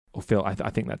Phil, I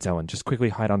think that's Ellen. Just quickly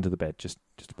hide under the bed. Just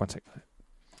 1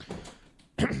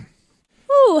 second.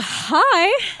 Oh,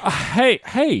 hi.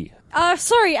 Hey.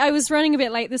 Sorry, I was running a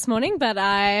bit late this morning, but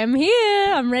I am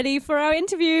here. I'm ready for our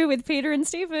interview with Peter and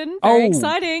Stephen. Very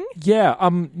exciting. Yeah.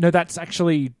 No, that's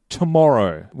actually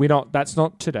tomorrow. That's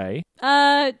not today.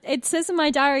 It says in my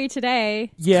diary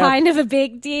today. Yeah. Kind of a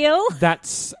big deal.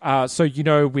 That's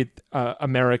so with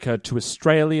America to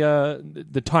Australia,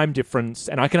 the time difference,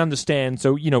 and I can understand.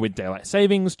 So with daylight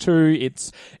savings too,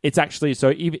 it's actually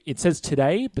it says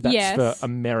today, but that's for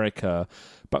America.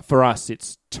 But for us,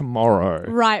 it's tomorrow.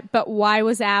 Right, but why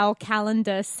was our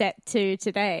calendar set to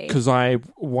today? Because I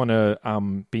want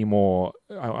to be more.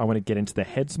 I want to get into their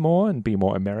heads more and be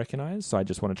more Americanized. So I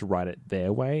just wanted to write it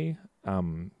their way.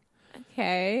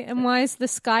 Okay, and why is the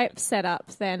Skype set up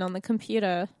then on the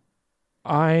computer?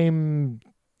 I'm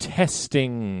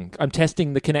testing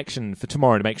the connection for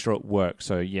tomorrow to make sure it works.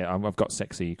 So yeah, I've got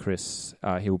Sexy Chris.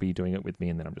 He'll be doing it with me,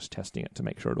 and then I'm just testing it to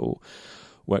make sure it all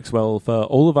works well for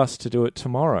all of us to do it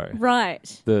tomorrow.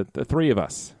 Right. The three of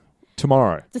us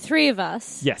tomorrow. The three of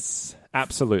us? Yes,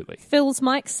 absolutely. Phil's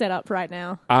mic's set up right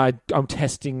now. I'm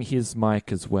testing his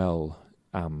mic as well.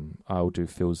 I'll do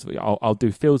Phil's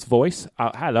voice.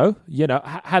 Hello,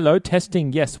 hello,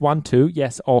 testing. Yes, 1, 2.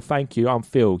 Yes, thank you. I'm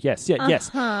Phil. Yes,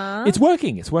 yes. It's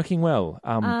working. It's working well.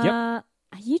 Yep. Are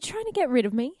you trying to get rid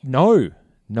of me?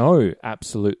 No,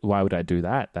 absolutely. Why would I do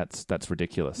that? That's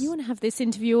ridiculous. You want to have this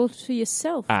interview all to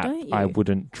yourself, don't you? I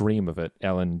wouldn't dream of it,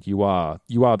 Ellen. You are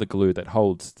the glue that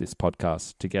holds this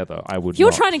podcast together. I would. If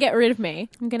you're not. trying to get rid of me,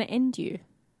 I'm going to end you.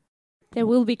 There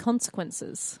will be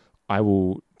consequences. I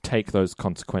will take those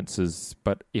consequences,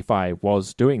 but if I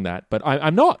was doing that, but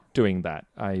I'm not doing that.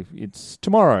 It's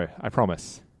tomorrow, I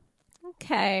promise.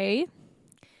 Okay.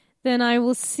 Then I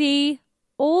will see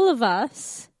all of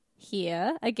us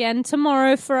here again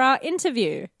tomorrow for our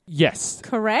interview. Yes.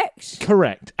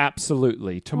 Correct,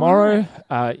 absolutely. Tomorrow,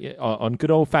 on good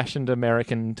old-fashioned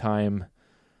American time,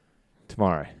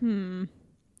 tomorrow.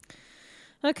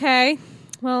 Okay.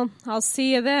 Well, I'll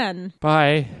see you then.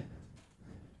 Bye.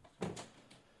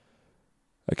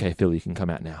 Okay, Phil, you can come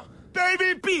out now.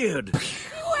 Baby beard!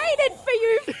 Waited for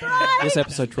you, Fry! This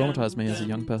episode traumatized me as a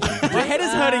young person. My head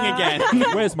is hurting again.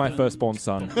 Where's my firstborn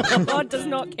son? God does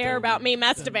not care about me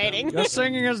masturbating. Your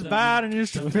singing is bad and you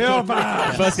should feel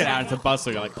bad. First get out into the bus, so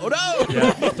you're like, oh no!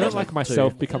 Yeah, I don't like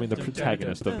myself becoming the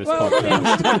protagonist of this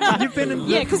podcast. You've been in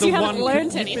because you haven't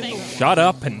learned anything. Shut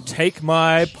up and take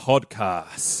my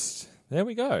podcast. There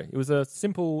we go. It was a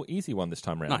simple, easy one this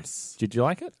time around. Nice. Did you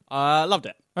like it? Loved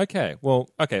it. Okay,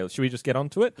 should we just get on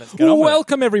to it? Let's get on with it.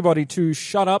 Welcome, everybody, to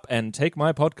Shut Up and Take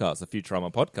My Podcast, a Futurama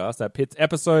podcast that pits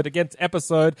episode against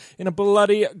episode in a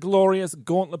bloody, glorious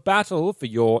gauntlet battle for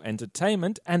your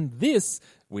entertainment. And this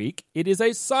week, it is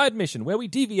a side mission where we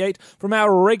deviate from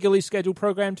our regularly scheduled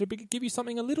program to give you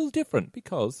something a little different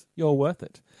because you're worth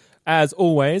it. As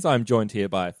always, I'm joined here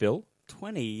by Phil.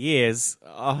 20 years.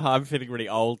 Oh, I'm feeling really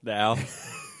old now.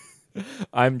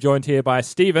 I'm joined here by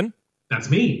Stephen. That's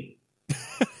me.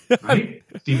 Right?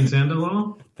 Stephen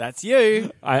Sandoval. That's you.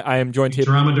 I am joined here...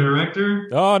 Drama director.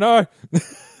 Oh, no.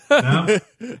 No?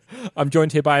 I'm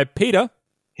joined here by Peter.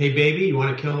 Hey, baby, you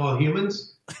want to kill all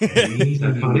humans? Hey, is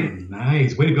that funny?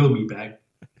 Nice. Way to go, meatbag.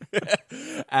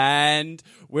 And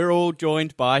we're all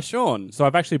joined by Sean. So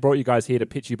I've actually brought you guys here to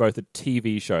pitch you both a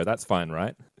TV show. That's fine,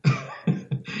 right?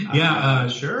 Yeah,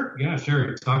 sure. Yeah,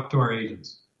 sure. Talk to our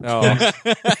agents. Oh.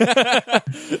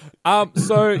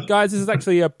 So, guys, this is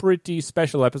actually a pretty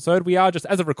special episode. We are just,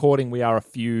 as of recording, we are a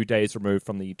few days removed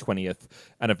from the 20th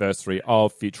anniversary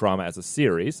of Futurama as a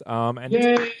series. And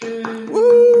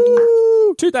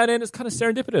woo! To that end, it's kind of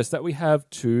serendipitous that we have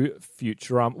two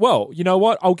Futurama. Well, you know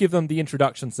what? I'll give them the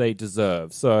introductions they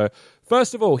deserve. So,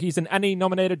 first of all, he's an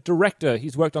Annie-nominated director.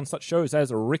 He's worked on such shows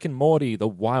as Rick and Morty, The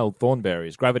Wild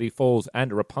Thornberrys, Gravity Falls,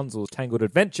 and Rapunzel's Tangled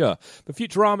Adventure. For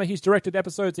Futurama, he's directed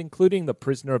episodes including The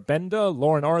Prisoner of Bender,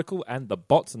 Law and Oracle, and The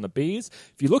Bots and the Bees.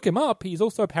 If you look him up, he's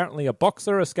also apparently a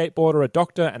boxer, a skateboarder, a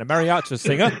doctor, and a mariachi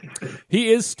singer. He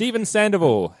is Stephen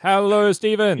Sandoval. Hello,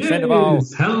 Stephen. Yes. Sandoval.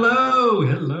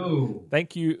 Hello.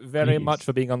 Thank you very much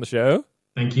for being on the show.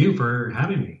 Thank you for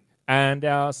having me. And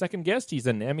our second guest, he's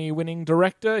an Emmy-winning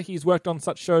director. He's worked on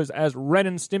such shows as Ren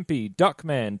and Stimpy,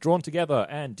 Duckman, Drawn Together,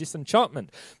 and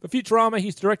Disenchantment. For Futurama,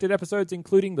 he's directed episodes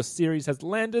including The Series Has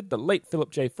Landed, The Late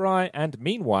Philip J. Fry, and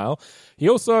Meanwhile. He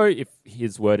also, if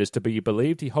his word is to be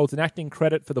believed, he holds an acting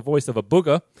credit for the voice of a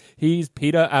booger. He's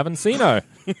Peter Avanzino.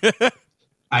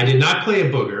 I did not play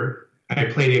a booger. I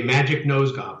played a magic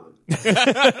nose goblin.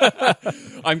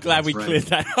 I'm glad we cleared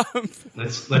that up.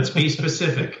 Let's be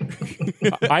specific.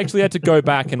 I actually had to go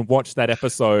back and watch that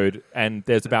episode, and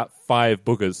there's about 5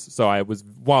 boogers, so I was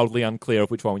wildly unclear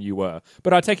of which one you were.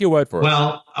 But I take your word for it.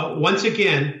 Well, once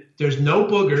again, there's no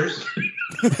boogers.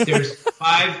 There's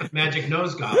 5 magic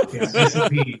nose goblins.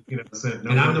 SCP, said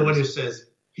no And I'm the boogers. one who says,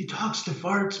 he talks to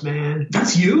farts, man.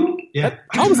 That's you? Yeah.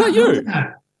 How was that you?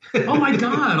 Oh my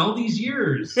God, all these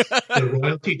years. The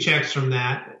royalty checks from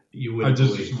that, you I'm wouldn't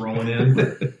just believe. rolling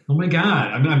in. Oh my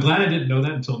God. I'm glad I didn't know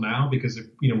that until now, because if,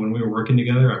 when we were working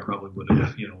together, I probably would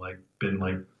have,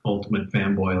 been ultimate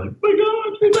fanboy, oh my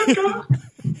God, who's that guy?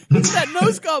 It's that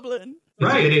nose goblin.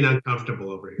 It's getting uncomfortable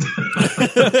over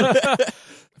here.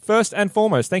 First and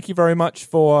foremost, thank you very much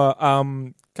for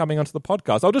coming onto the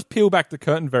podcast. I'll just peel back the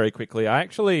curtain very quickly. I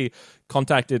actually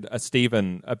contacted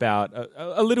Stephen about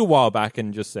a little while back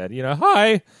and just said,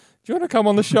 hi, do you want to come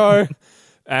on the show?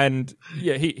 And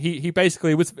yeah, he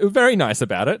basically was very nice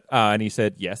about it, and he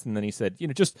said yes. And then he said,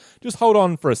 just hold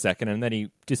on for a second. And then he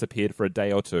disappeared for a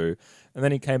day or two, and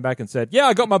then he came back and said, yeah,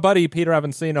 I got my buddy Peter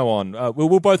Avanzino on.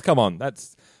 We'll both come on.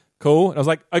 That's cool. And I was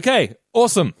like, okay,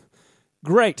 awesome.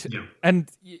 Great. Yeah.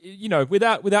 And,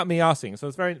 without me asking. So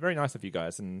it's very, very nice of you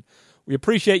guys. And we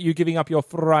appreciate you giving up your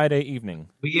Friday evening.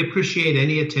 We appreciate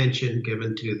any attention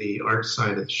given to the art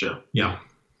side of the show. Yeah.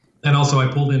 And also,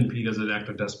 I pulled in Pete as an act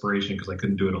of desperation because I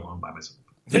couldn't do it alone by myself.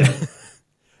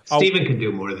 Stephen can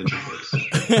do more than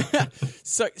this.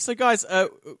 So guys,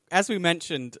 as we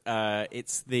mentioned,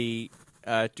 it's we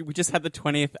just had the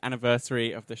 20th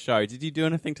anniversary of the show. Did you do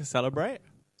anything to celebrate?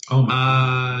 Oh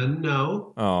my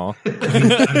No. Oh. I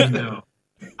didn't know.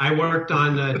 I worked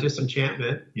on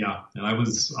Disenchantment. Yeah, and I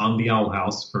was on the Owl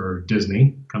House for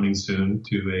Disney, coming soon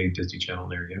to a Disney Channel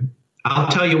near you.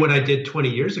 I'll tell you what I did 20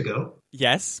 years ago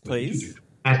Yes, please.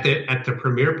 at the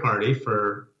premiere party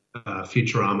for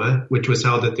Futurama, which was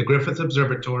held at the Griffith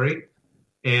Observatory.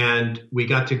 And we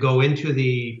got to go into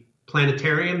the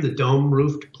planetarium, the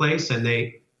dome-roofed place, and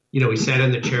we sat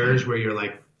in the chairs where you're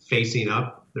like facing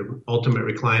up, the ultimate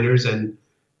recliners, and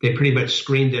they pretty much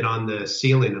screened it on the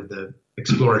ceiling of the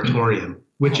Exploratorium,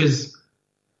 which is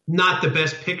not the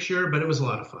best picture, but it was a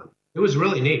lot of fun. It was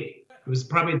really neat. It was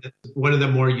probably one of the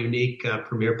more unique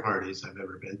premiere parties I've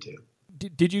ever been to.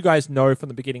 Did you guys know from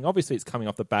the beginning? Obviously, it's coming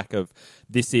off the back of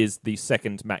this is the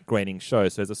second Matt Groening show,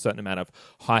 so there's a certain amount of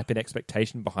hype and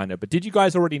expectation behind it. But did you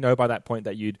guys already know by that point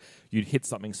that you'd hit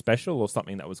something special or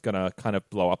something that was going to kind of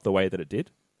blow up the way that it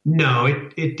did? No,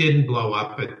 it didn't blow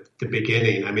up at the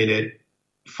beginning. I mean,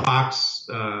 Fox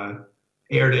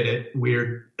aired it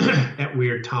at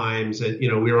weird times. We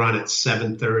were on at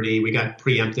 7:30. We got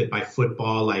preempted by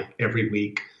football like every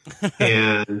week,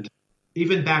 and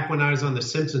even back when I was on The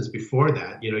Simpsons before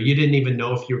that, you didn't even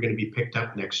know if you were going to be picked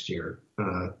up next year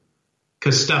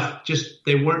because stuff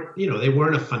they weren't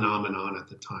a phenomenon at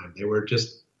the time. They were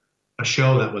just a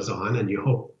show that was on, and you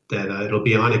hope that it'll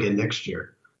be on again next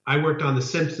year. I worked on The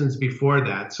Simpsons before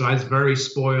that, so I was very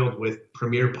spoiled with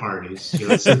premiere parties.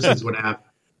 The Simpsons would have,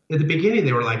 at the beginning,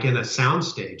 they were like in a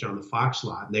soundstage on the Fox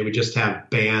lot, and they would just have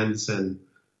bands and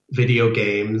video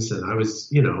games, and I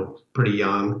was, pretty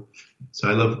young, so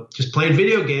I loved just playing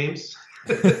video games.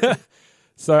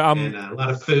 So, and a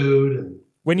lot of food. And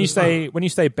when you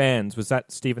say bands, was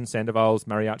that Stephen Sandoval's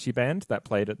mariachi band that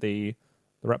played at the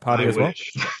rap party as well?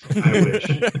 I wish.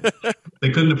 They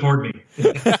couldn't afford me.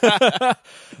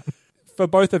 For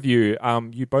both of you,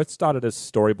 you both started as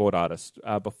storyboard artists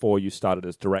before you started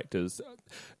as directors.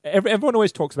 Everyone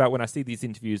always talks about, when I see these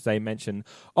interviews, they mention,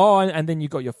 and then you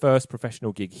got your first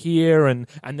professional gig here, and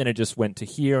then it just went to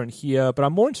here and here. But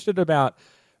I'm more interested about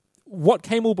what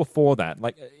came all before that.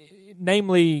 Like,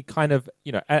 namely, kind of,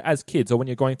 as kids or when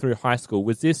you're going through high school,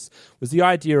 was the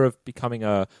idea of becoming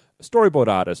a storyboard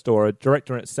artist or a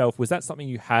director in itself, was that something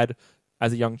you had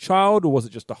as a young child, or was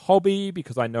it just a hobby?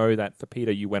 Because I know that for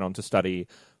Peter, you went on to study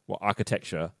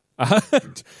architecture.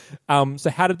 So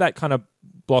how did that kind of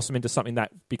blossom into something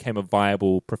that became a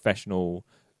viable professional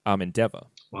endeavor?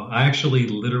 Well, I actually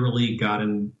literally got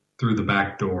in through the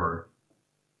back door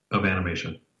of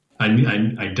animation.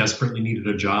 I desperately needed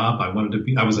a job.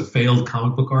 I was a failed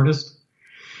comic book artist.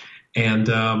 And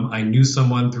I knew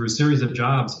someone through a series of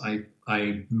jobs.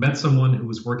 I met someone who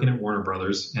was working at Warner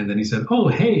Brothers, and then he said, "Oh,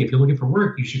 hey, if you're looking for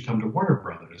work, you should come to Warner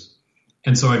Brothers."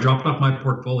 And so I dropped off my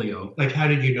portfolio. Like, how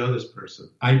did you know this person?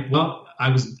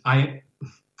 I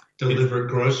Delivered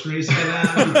groceries to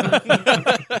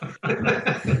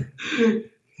them?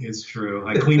 It's true.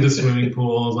 I cleaned a swimming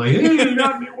pool. I was like, "Hey, you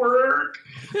got me work."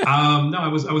 No, I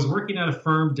was working at a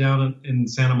firm down in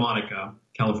Santa Monica,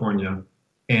 California.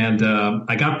 And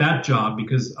I got that job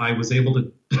because I was able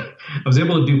I was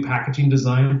able to do packaging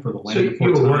design for the Land So Before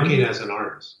you were Time. working as an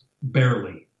artist.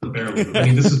 Barely. I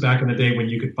mean, this is back in the day when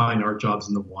you could find art jobs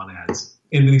in the one ads.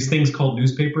 In these things called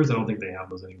newspapers, I don't think they have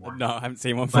those anymore. No, I haven't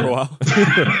seen one for a while.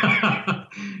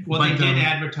 Well, they did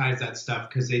advertise that stuff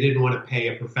because they didn't want to pay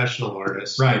a professional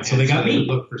artist. Right, so they got me. They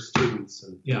look for students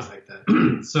and things like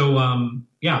that. So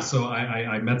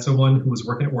I met someone who was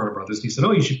working at Warner Brothers. He said,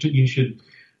 "Oh, you should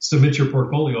submit your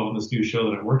portfolio on this new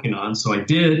show that I'm working on." So I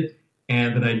did,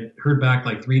 and then I heard back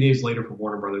like 3 days later from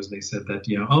Warner Brothers, and they said that,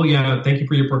 "Oh yeah, thank you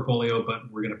for your portfolio,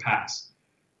 but we're going to pass."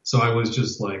 So I was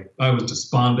just like, I was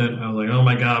despondent. I was like, oh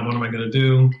my God, what am I going to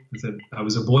do? I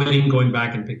was avoiding going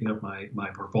back and picking up my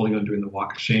portfolio and doing the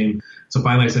walk of shame. So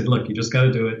finally I said, look, you just got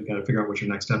to do it. You got to figure out what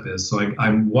your next step is. So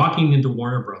I'm walking into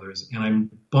Warner Brothers and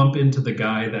I bump into the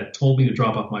guy that told me to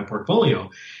drop off my portfolio.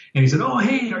 And he said, oh,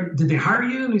 hey, did they hire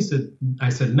you? And I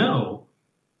said, no.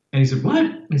 And he said, what?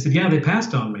 And I said, yeah, they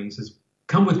passed on me. He says,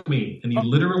 come with me. And he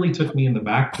literally took me in the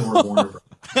back door of Warner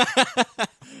Brothers.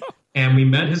 And we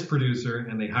met his producer,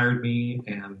 and they hired me,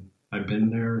 and I've been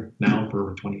there now for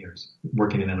over 20 years,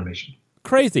 working in animation.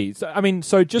 Crazy. So, I mean,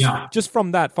 just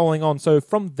from that, following on, so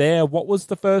from there, what was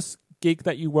the first gig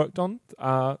that you worked on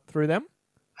through them?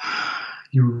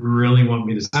 You really want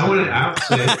me to say I want to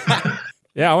say it.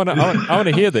 Yeah, I want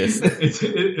to hear this.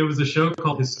 It was a show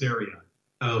called Hysteria.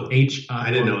 Oh,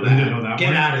 I didn't know that. You didn't know that. Get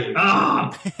one? out of here.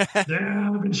 Ah,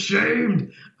 damn, I've been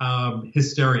shamed.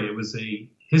 Hysteria. It was a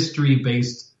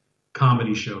history-based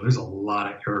comedy show. There's a lot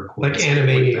of air quotes. Like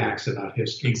Animaniacs about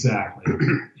history. Exactly.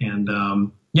 And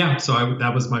so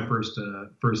that was my first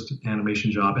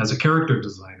animation job as a character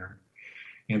designer.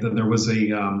 And then there was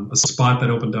a spot that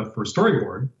opened up for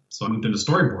storyboard. So I moved into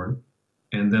storyboard.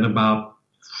 And then about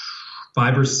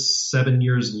 5 or 7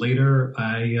 years later,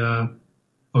 I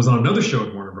was on another show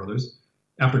at Warner Brothers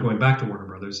after going back to Warner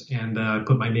Brothers, and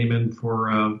put my name in for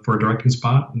a directing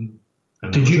spot. And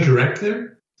Did you direct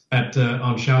there?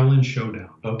 On Shaolin Showdown.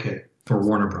 Okay. For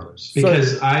Warner Brothers.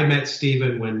 Because I met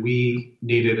Stephen when we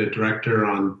needed a director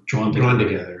on Drawn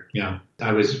Together. Yeah.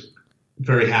 I was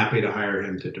very happy to hire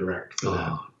him to direct for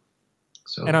that.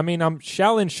 So. And I mean,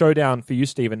 Shaolin Showdown for you,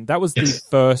 Stephen, that was the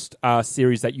first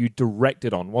series that you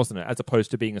directed on, wasn't it? As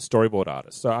opposed to being a storyboard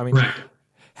artist. So, I mean, correct.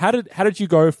 How did you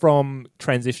go from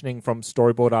transitioning from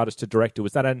storyboard artist to director?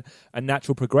 Was that a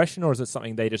natural progression, or is it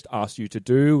something they just asked you to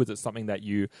do? Was it something that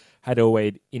you had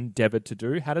always endeavored to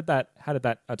do? How did that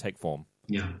take form?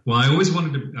 Yeah. Well, I always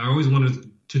wanted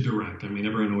to direct. I mean,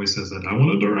 everyone always says that I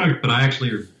want to direct, but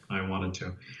I wanted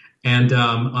to. And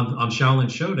on Shaolin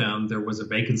Showdown, there was a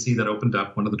vacancy that opened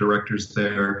up. One of the directors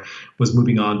there was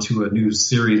moving on to a new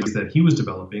series that he was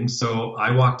developing. So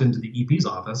I walked into the EP's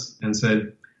office and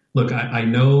said, look, I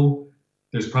know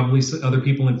there's probably other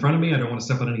people in front of me. I don't want to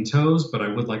step on any toes, but I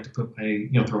would like to throw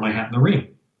my hat in the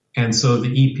ring. And so the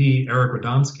EP, Eric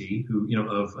Radomski, who,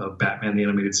 of Batman, the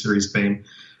animated series fame,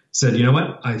 said, you know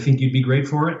what? I think you'd be great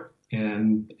for it.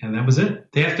 And that was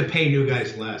it. They have to pay new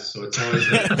guys less, so it's always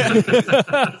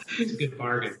it's a good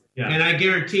bargain. Yeah. And I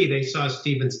guarantee they saw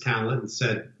Stephen's talent and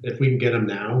said, if we can get him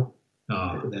now,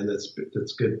 then that's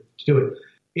good to do it.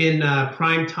 In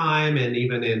prime time and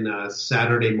even in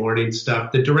Saturday morning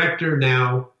stuff, the director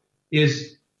now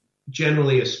is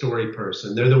generally a story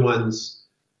person. They're the ones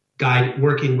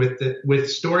working with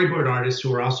storyboard artists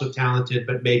who are also talented,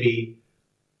 but maybe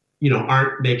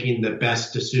aren't making the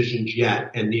best decisions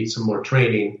yet and need some more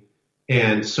training.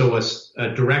 And so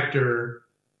a director,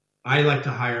 I like to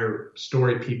hire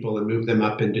story people and move them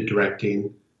up into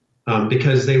directing.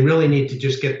 Because they really need to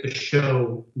just get the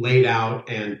show laid out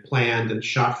and planned and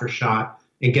shot for shot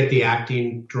and get the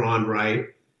acting drawn right.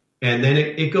 And then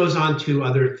it goes on to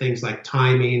other things like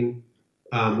timing,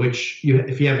 which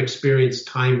if you have experienced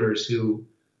timers who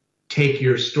take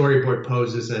your storyboard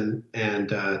poses and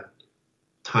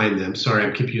time them. Sorry,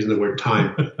 I keep using the word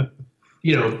time.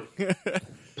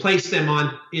 Place them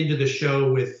into the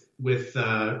show with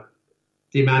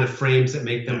the amount of frames that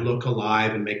make them look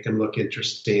alive and make them look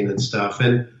interesting and stuff.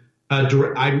 And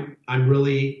I'm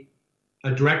really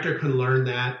a director can learn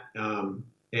that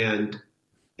and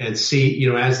see,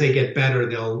 as they get better,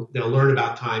 they'll learn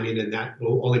about timing, and that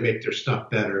will only make their stuff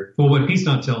better. Well, what he's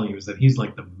not telling you is that he's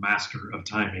like the master of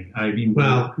timing. I mean,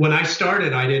 when I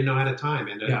started, I didn't know how to time,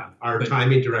 and our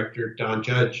timing director, Don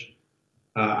Judge,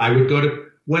 I would go to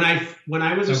when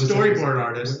I was a storyboard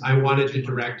artist, I wanted to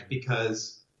direct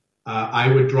because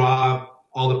I would draw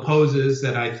all the poses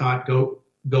that I thought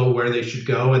go where they should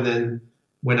go. And then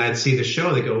when I'd see the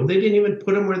show, they go, well, they didn't even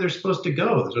put them where they're supposed to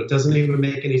go. So it doesn't even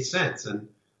make any sense. And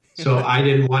so I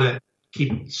didn't want to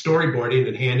keep storyboarding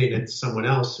and handing it to someone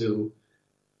else who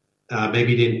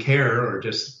maybe didn't care or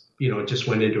just, it just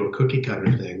went into a cookie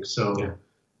cutter thing. So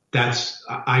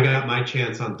I got my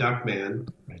chance on Duckman.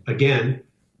 Right. Again,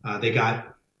 they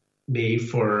got me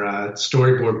for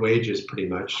storyboard wages pretty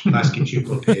much. Lasky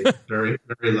Chupo paid very,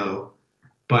 very low.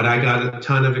 But I got a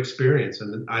ton of experience,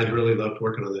 and I really loved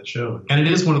working on that show. And it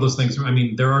is one of those things.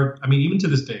 Even to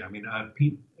this day,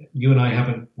 Pete, you and I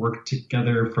haven't worked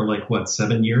together for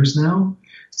 7 years now?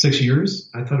 6 years?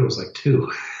 I thought it was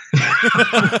 2.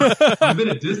 I've been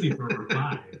at Disney for over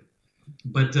 5.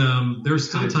 But there's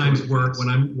still times where when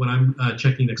I'm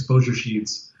checking exposure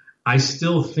sheets, I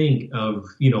still think of,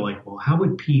 how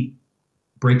would Pete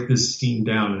break this scene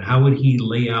down, and how would he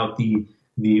lay out the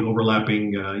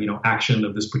overlapping, action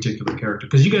of this particular character?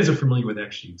 Because you guys are familiar with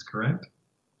X sheets, correct?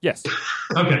 Yes.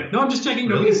 Okay. No, I'm just checking.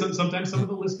 Really? Sometimes some of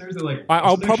the listeners are like,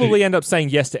 I'll probably end up saying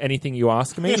yes to anything you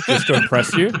ask me just to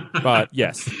impress you. But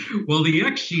yes. Well, the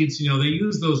X sheets, they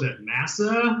use those at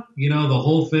NASA. The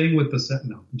whole thing with the set.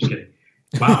 No, I'm just kidding.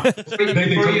 Wow. For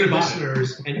your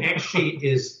listeners, an X sheet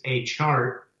is a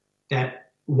chart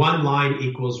that one line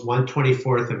equals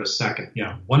 1/24th of a second.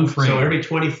 Yeah, one frame. So every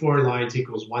 24 lines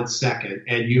equals 1 second,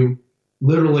 and you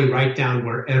literally write down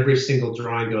where every single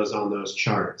drawing goes on those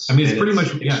charts. It's pretty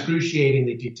much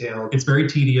excruciatingly detailed. It's very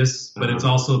tedious, but it's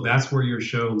also that's where your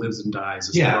show lives and dies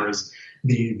as far as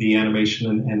the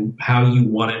animation and how you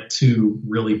want it to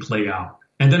really play out.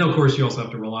 And then, of course, you also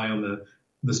have to rely on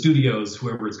the studios,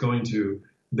 whoever it's going to.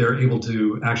 They're able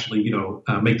to actually,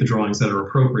 make the drawings that are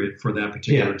appropriate for that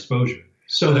particular exposure.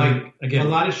 So, again, a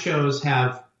lot of shows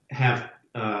have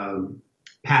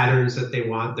patterns that they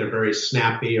want. They're very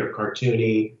snappy or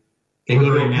cartoony. They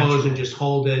go to a pose and just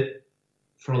hold it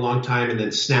for a long time and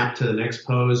then snap to the next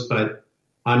pose. But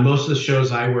on most of the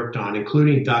shows I worked on,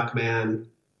 including Duckman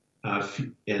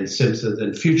and Simpsons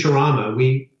and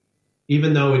Futurama,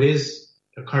 even though it is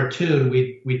a cartoon,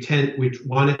 we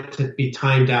want it to be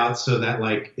timed out so that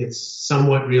it's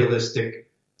somewhat realistic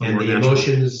and the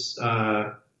emotions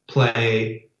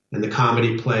play and the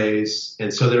comedy plays,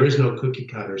 and so there is no cookie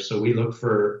cutter. So we look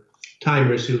for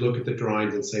timers who look at the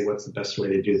drawings and say, what's the best way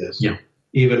to do this? Yeah.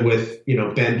 Even with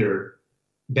Bender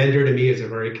to me is a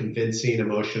very convincing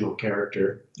emotional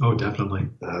character. Oh, definitely.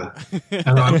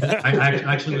 I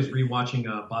actually was rewatching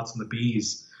Bots and the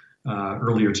Bees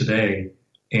earlier today,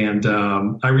 and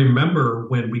I remember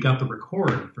when we got the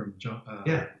record from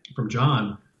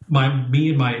John. Me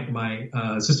and my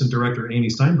assistant director Amy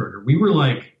Steinberger, we were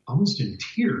almost in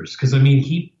tears because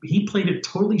he played it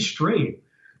totally straight.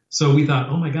 So we thought,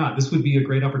 oh my God, this would be a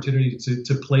great opportunity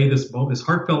to play this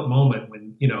heartfelt moment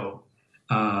when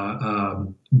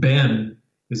Ben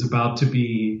is about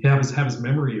to have his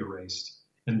memory erased,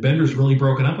 and Bender's really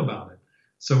broken up about it.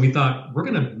 So we thought, we're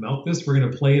going to milk this. We're going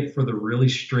to play it for the really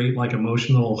straight,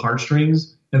 emotional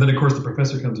heartstrings. And then, of course, the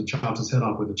professor comes and chops his head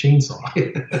off with a chainsaw.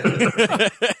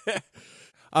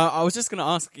 I was just going to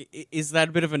ask, is that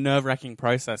a bit of a nerve-wracking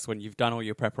process when you've done all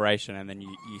your preparation and then you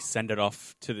send it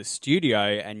off to the studio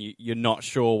and you're not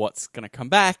sure what's going to come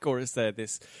back? Or is there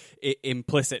this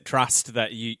implicit trust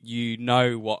that you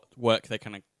know what work they're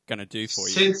going to do for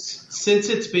you? Since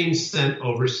it's being sent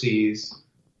overseas,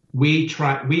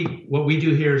 what we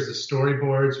do here is the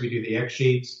storyboards, we do the X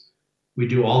sheets, we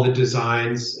do all the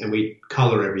designs, and we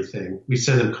color everything. We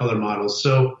send them color models.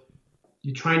 So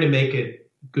you're trying to make it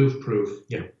goof-proof,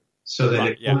 so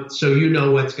that so you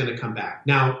know what's going to come back.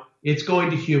 Now, it's going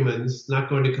to humans, not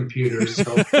going to computers.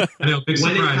 So when it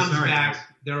comes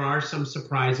back, there are some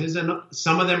surprises, and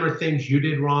some of them are things you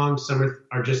did wrong. Some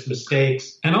are just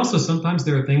mistakes. And also, sometimes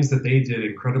there are things that they did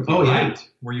incredibly right,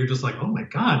 where you're just like, oh my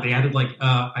God, they added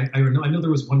I know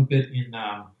there was one bit in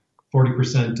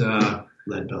 40%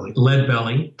 Lead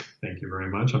Belly. Thank you very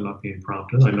much. I'm not being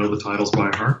prompted. I know the titles by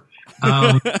heart.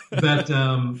 When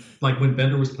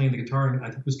Bender was playing the guitar, and I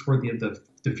think it was toward the end of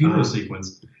the funeral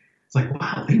sequence, it's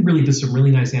wow, they really did some really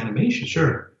nice animation.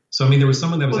 Sure. So there was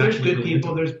someone that was there's actually good really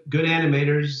people. There's good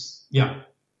animators. Yeah,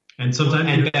 and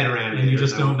sometimes better animators, and you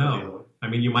just don't know.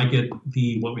 You might get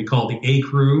what we call the A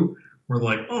crew, where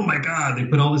oh my God, they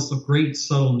put all this great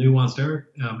subtle nuanced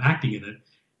acting in it.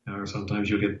 Or sometimes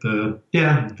you'll get the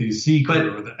C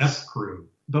crew or the F crew.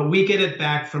 But we get it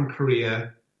back from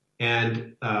Korea,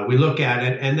 and we look at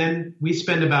it, and then we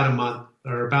spend about a month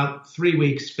or about 3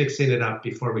 weeks fixing it up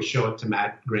before we show it to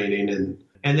matte graining,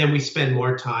 and then we spend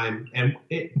more time, and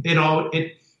it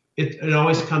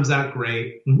always comes out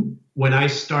great. Mm-hmm. When I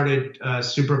started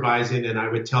supervising, and I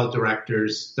would tell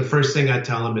directors, the first thing I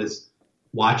tell them is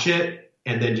watch it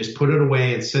and then just put it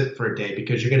away and sit for a day,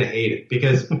 because you're going to hate it.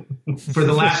 Because for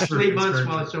the last 3 months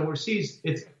while it's overseas,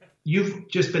 you've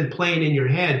just been playing in your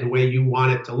head the way you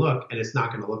want it to look, and it's not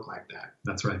going to look like that.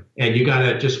 That's right. And you got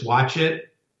to just watch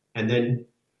it and then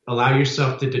allow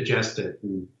yourself to digest it.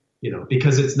 And,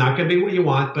 because it's not going to be what you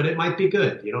want, but it might be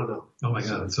good. You don't know. Oh my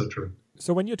God, that's so true.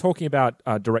 So when you're talking about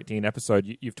directing an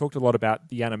episode, you've talked a lot about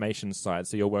the animation side,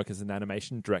 so your work as an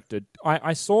animation director.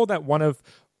 I saw that one of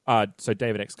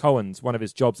David X. Cohen's, one of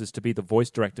his jobs is to be the voice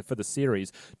director for the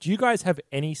series. Do you guys have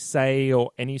any say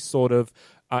or any sort of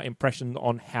impression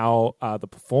on how the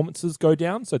performances go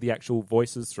down, so the actual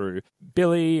voices through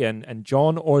Billy and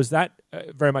John, or is that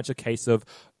very much a case of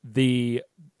the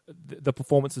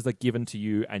performances are given to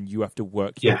you and you have to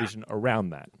work your vision around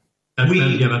that?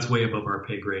 That's way above our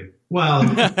pay grade. Well,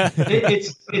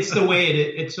 it's the way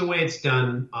it's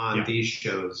done on these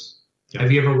shows. Yeah.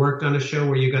 Have you ever worked on a show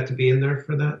where you got to be in there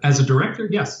for that? As a director,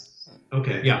 yes.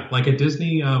 Okay. Yeah, like at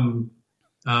Disney,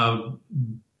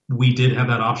 we did have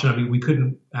that option. I mean, we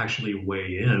couldn't actually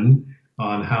weigh in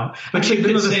on how. But you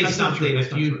could say something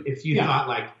if you thought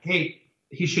like, hey,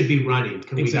 he should be running.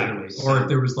 Can exactly. We or if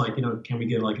there was like, can we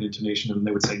get like an intonation, and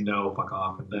they would say no, fuck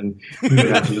off, and then we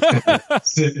would have to just kind of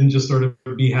sit and just sort of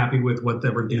be happy with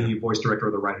whatever the voice director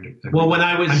or the writer did. Well, when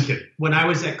I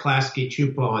was at Klasky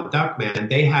Chupo on Duckman,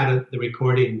 they had the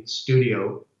recording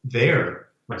studio there,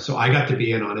 right. So I got to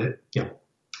be in on it. Yeah,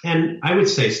 and I would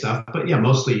say stuff, but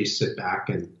mostly you sit back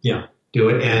and do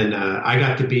it. And I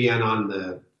got to be in on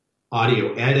the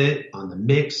audio edit, on the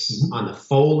mix, on the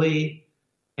Foley.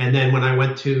 And then when I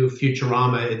went to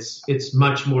Futurama, it's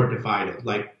much more divided.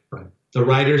 Like the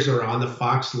writers are on the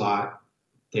Fox lot.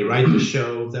 They write the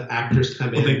show. The actors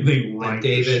come in. They write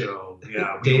David, the show.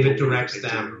 Yeah, David directs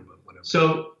them.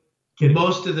 So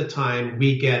most of the time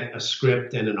we get a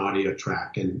script and an audio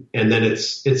track, and then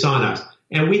it's on us.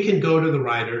 And we can go to the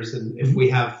writers, and if we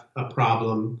have a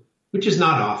problem, which is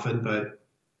not often, but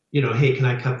hey, can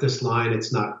I cut this line?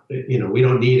 It's not, we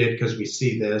don't need it because we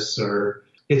see this, or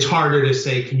it's harder to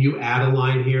say, can you add a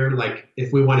line here? Like,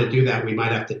 if we want to do that, we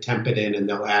might have to temp it in and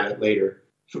they'll add it later.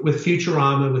 With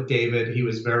Futurama, with David, he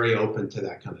was very open to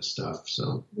that kind of stuff.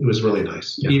 So it was really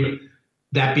nice. Yeah.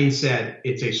 That being said,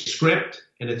 it's a script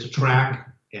and it's a track,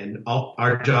 and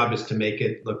our job is to make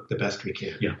it look the best we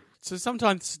can. Yeah. So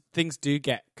sometimes things do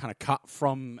get kind of cut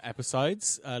from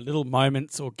episodes, little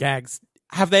moments or gags.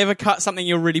 Have they ever cut something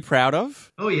you're really proud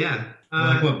of? Oh, yeah.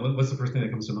 Like what? What's the first thing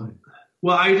that comes to mind?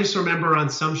 Well, I just remember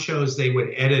on some shows they would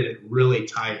edit it really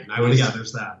tight, and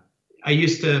there's that. It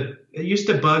used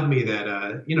to bug me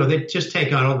that they'd just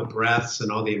take out all the breaths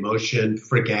and all the emotion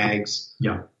for gags.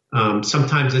 Yeah.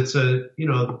 Sometimes it's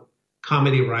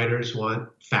comedy writers want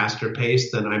faster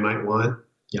pace than I might want.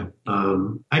 Yeah.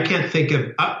 I can't think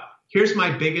of. Here's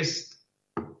my biggest.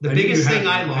 The biggest thing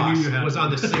I lost was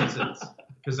on The Simpsons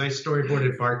because I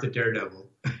storyboarded Bart the Daredevil.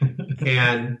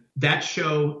 And that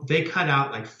show, they cut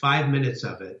out like 5 minutes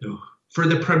of it for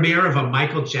the premiere of a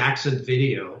Michael Jackson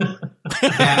video.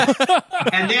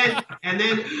 And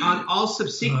then on all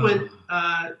subsequent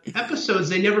episodes,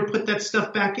 they never put that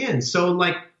stuff back in. So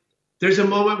like, there's a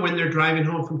moment when they're driving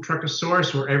home from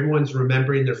Trekkian where everyone's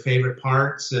remembering their favorite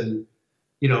parts, and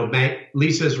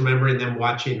Lisa's remembering them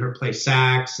watching her play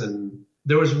sax. And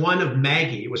there was one of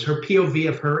Maggie. It was her POV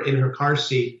of her in her car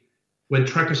seat when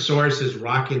Trekkian is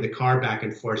rocking the car back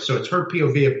and forth. So it's her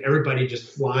POV of everybody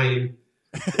just flying.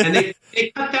 And they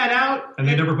cut that out. And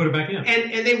they never put it back in.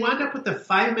 And they wound up with a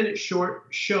 5-minute short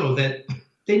show that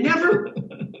they never put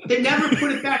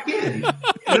it back in.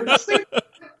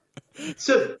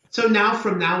 So now,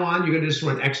 from now on, you're going to just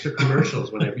run extra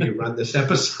commercials whenever you run this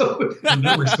episode. And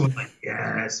network's going like,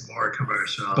 yes, more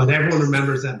commercials. But everyone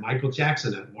remembers that Michael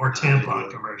Jackson had more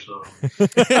tampon commercial.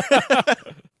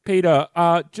 Peter,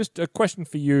 just a question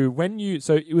for you.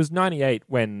 So it was 98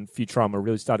 when Futurama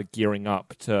really started gearing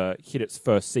up to hit its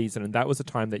first season, and that was the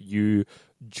time that you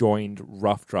joined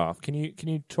Rough Draft. Can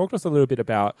you talk to us a little bit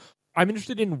about? I'm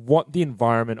interested in what the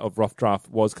environment of Rough Draft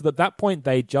was, because at that point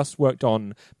they just worked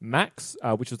on Max,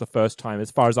 which was the first time,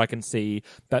 as far as I can see,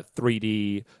 that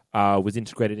 3D was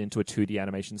integrated into a 2D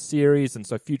animation series, and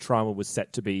so Futurama was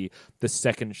set to be the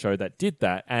second show that did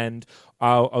that. And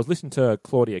I was listening to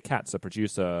Claudia Katz, a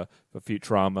producer for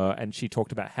Futurama, and she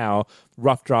talked about how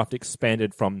Rough Draft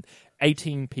expanded from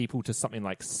 18 people to something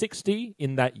like 60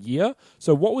 in that year.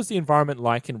 So what was the environment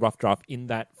like in Rough Draft in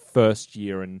that first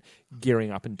year and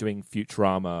gearing up and doing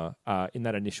Futurama in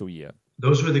that initial year?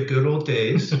 Those were the good old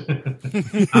days.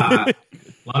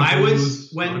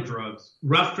 When drugs.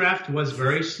 Rough Draft was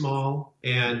very small,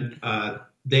 and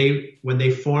when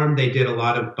they formed, they did a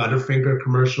lot of Butterfinger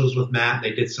commercials with Matt.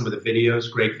 They did some of the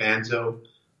videos. Greg Vanzo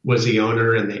was the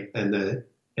owner and an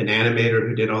animator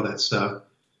who did all that stuff.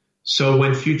 So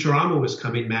when Futurama was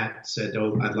coming, Matt said,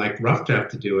 "Oh, I'd like Rough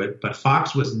Draft to do it," but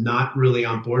Fox was not really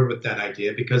on board with that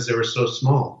idea because they were so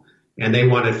small. and they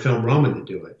wanted Film Roman to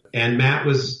do it. And Matt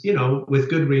was, with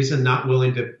good reason, not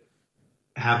willing to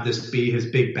have this be his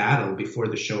big battle before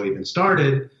the show even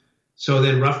started. So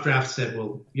then Rough Draft said,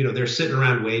 well, they're sitting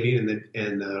around waiting,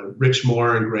 and Rich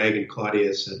Moore and Greg and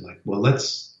Claudia said, like, well,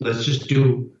 let's just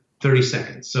do 30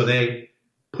 seconds. So they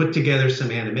put together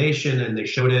some animation and they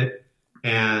showed it,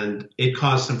 and it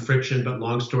caused some friction. But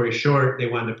long story short, they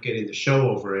wound up getting the show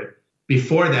over it.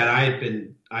 Before that,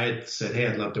 I had said, hey,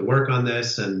 I'd love to work on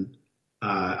this, and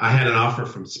I had an offer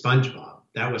from SpongeBob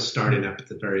that was starting up at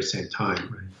the very same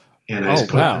time. And I was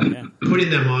putting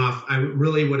them off. I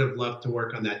really would have loved to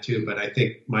work on that too, but I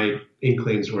think my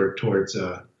inklings were towards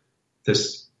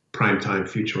this primetime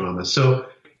Futurama. So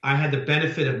I had the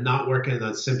benefit of not working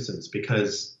on Simpsons,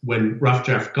 because when Rough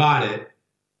Draft got it,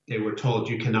 they were told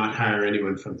you cannot hire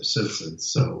anyone from The Simpsons.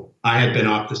 So I had been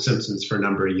off The Simpsons for a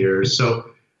number of years.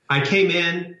 So I came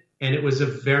in, and it was a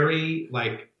very,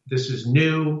 this is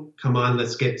new. Come on,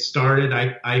 let's get started.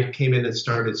 I came in and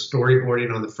started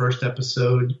storyboarding on the first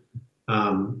episode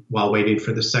while waiting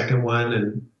for the second one.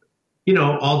 And,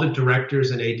 all the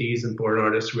directors and ADs and board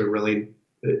artists were really,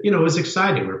 it was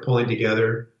exciting. We're pulling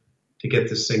together to get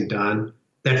this thing done.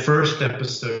 That first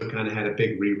episode kind of had a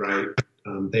big rewrite.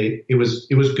 It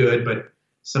was good, but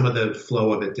some of the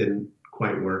flow of it didn't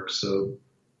quite work. So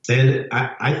then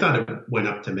I thought it went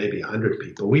up to maybe 100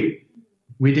 people.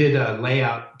 We did a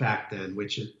layout back then,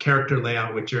 which is character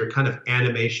layout, which are kind of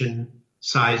animation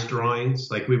size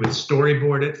drawings. Like we would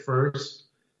storyboard it first.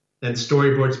 Then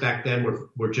storyboards back then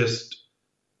were just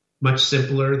much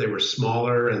simpler. They were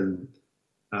smaller, and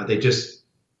they just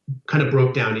kind of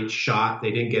broke down each shot.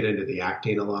 They didn't get into the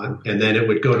acting a lot. And then it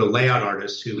would go to layout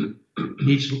artists who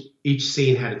each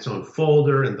scene had its own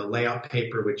folder and the layout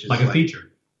paper, which is like a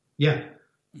feature. Yeah.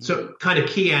 So kind of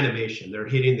key animation. They're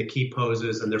hitting the key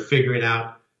poses, and they're figuring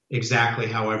out exactly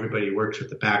how everybody works with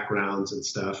the backgrounds and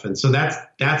stuff. And so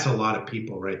that's a lot of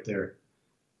people right there.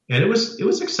 And it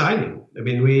was exciting. I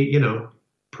mean, we,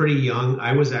 pretty young.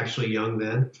 I was actually young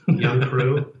then, young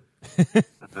crew,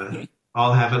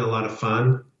 all having a lot of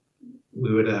fun.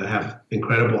 We would have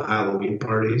incredible Halloween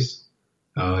parties.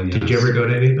 Oh, yes. Did you ever go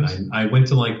to any of those? I went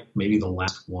to maybe the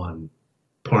last one.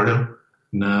 Porno?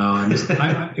 No,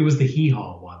 it was the Hee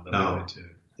Haw one that I went to.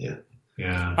 Yeah.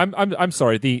 Yeah. I'm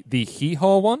sorry. The hee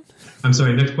haw one. I'm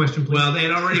sorry. Next question, please. Well, they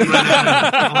had already run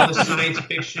out of all the science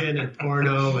fiction and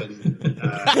porno and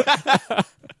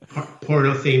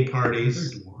porno themed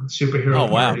parties, superhero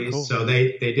parties. Cool. So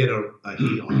they did a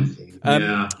hee haw theme.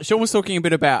 Sean was talking a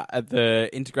bit about the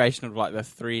integration of the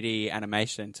 3D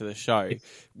animation into the show.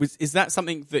 Is that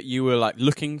something that you were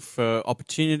looking for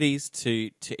opportunities to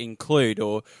include,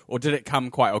 or did it come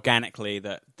quite organically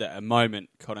that a moment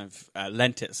kind of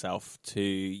lent itself to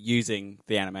using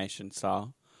the animation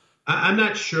style? I'm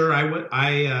not sure.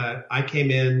 I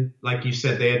came in, like you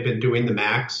said, they had been doing the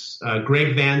Max.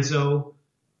 Greg Vanzo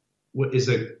is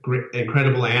an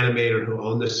incredible animator who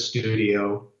owned the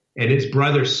studio. And his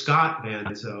brother, Scott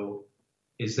Vanzo,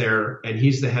 is there, and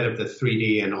he's the head of the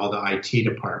 3D and all the IT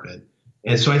department.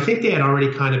 And so I think they had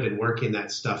already kind of been working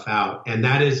that stuff out. And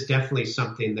that is definitely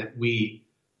something that we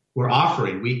were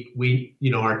offering. We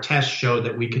our tests showed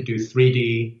that we could do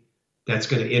 3D that's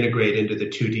going to integrate into the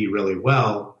 2D really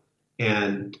well.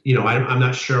 And, I'm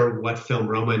not sure what Film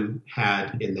Roman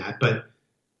had in that, but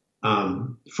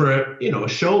for a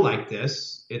show like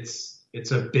this,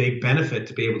 it's a big benefit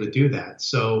to be able to do that.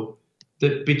 So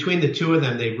between the two of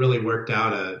them, they really worked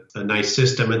out a nice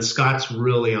system. And Scott's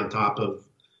really on top of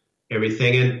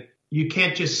everything. And you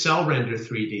can't just cell render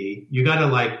 3D. You got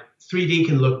to 3D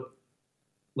can look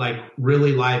like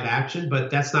really live action, but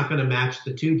that's not going to match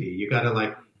the 2D. You got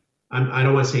to I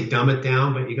don't want to say dumb it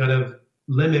down, but you got to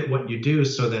limit what you do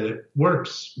so that it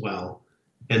works well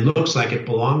and looks like it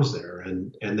belongs there.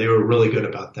 And they were really good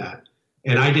about that.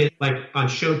 And I did, on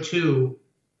show 2,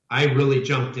 I really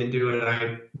jumped into it.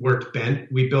 I worked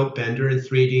we built Bender in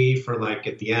 3D for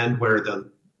at the end where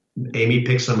Amy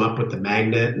picks him up with the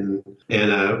magnet and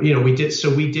we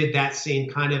did that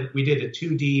scene we did a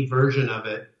 2D version of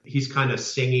it. He's kind of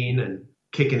singing and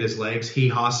kicking his legs,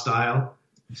 hee-haw style.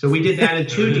 So we did that in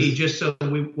 2D just so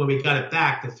when we got it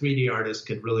back, the 3D artist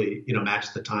could really,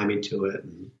 match the timing to it.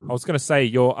 I was going to say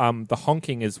your the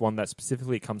honking is one that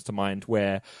specifically comes to mind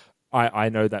where I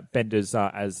know that Bender's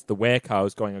as the werecar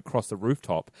was going across the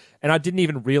rooftop, and I didn't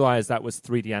even realize that was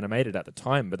 3D animated at the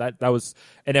time. But that was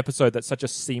an episode that's such a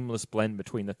seamless blend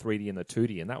between the 3D and the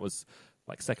 2D, and that was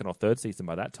second or third season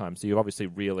by that time. So you obviously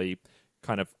really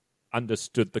kind of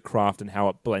understood the craft and how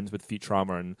it blends with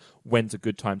Futurama and when's a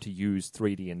good time to use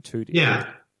 3D and 2D.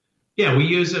 Yeah, we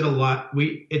use it a lot.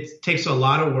 It takes a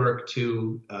lot of work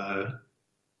to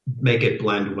make it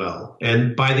blend well.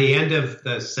 And by the end of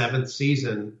the 7th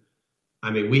season,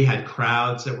 I mean, we had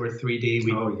crowds that were 3D.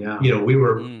 We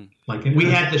were we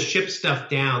had the ship stuff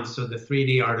down, so the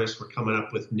 3D artists were coming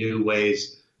up with new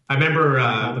ways. I remember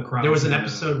there was an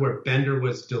episode where Bender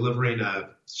was delivering a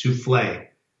souffle,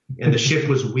 and the ship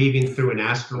was weaving through an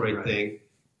asteroid thing,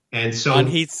 and so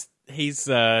he's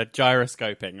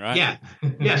gyroscoping, right?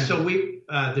 Yeah. So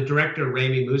the director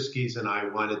Raimi Muskies and I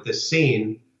wanted this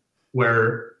scene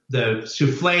where the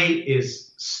souffle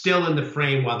is still in the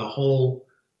frame while the whole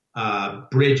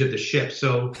bridge of the ship.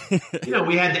 So,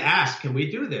 we had to ask, can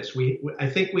we do this? I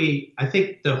think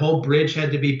the whole bridge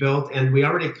had to be built, and we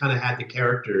already kind of had the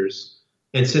characters.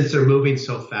 And since they're moving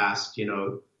so fast,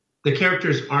 the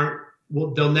characters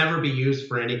they'll never be used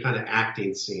for any kind of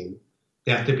acting scene.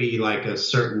 They have to be like a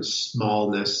certain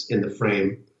smallness in the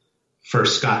frame for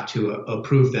Scott to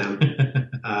approve them.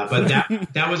 But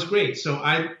that was great. So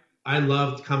I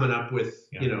loved coming up with,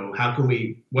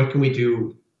 what can we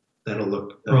do that'll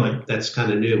look that's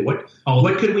kind of new.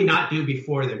 What could we not do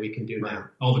before that we can do now?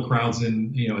 All the crowds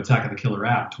in Attack of the Killer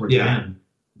App towards the end,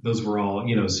 those were all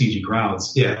CG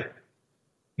crowds. Yeah,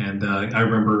 and I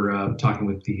remember talking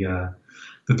with the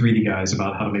 3D guys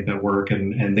about how to make that work,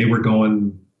 and they were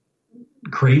going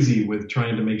crazy with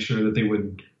trying to make sure that they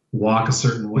would walk a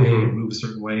certain way and move a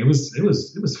certain way. It was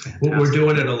fantastic. Well, we're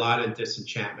doing it a lot in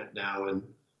Disenchantment now, and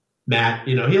Matt,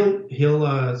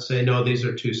 he'll say no, these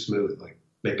are too smooth, like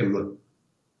make them look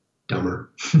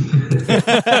dumber.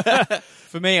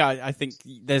 For me, I think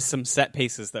there's some set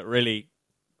pieces that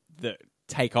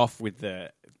take off with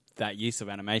that use of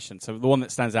animation. So the one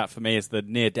that stands out for me is the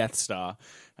near Death Star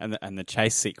and the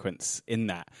chase sequence in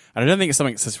that. And I don't think it's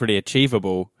something that's really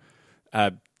achievable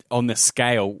on the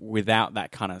scale without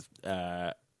that kind of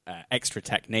extra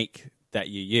technique that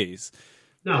you use.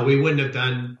 No, we wouldn't have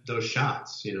done those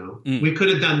shots. We could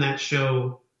have done that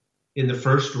show in the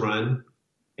first run,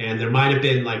 and there might have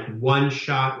been like one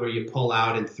shot where you pull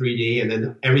out in 3D, and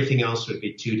then everything else would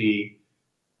be 2D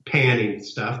panning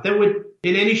stuff. That would,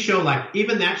 in any show, like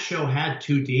even that show had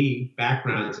 2D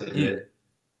backgrounds in it.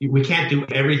 We can't do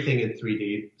everything in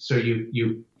 3D, so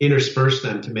you intersperse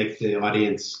them to make the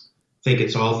audience think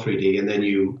it's all 3D, and then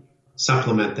you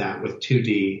supplement that with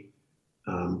 2D.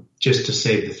 Just to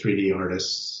save the 3D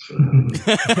artists.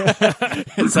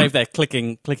 Save their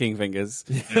clicking fingers.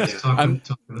 Talking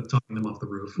them off the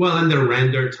roof. Well, and their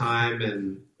render time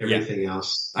and everything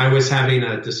else. I was having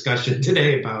a discussion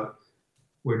today about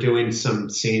we're doing some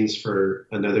scenes for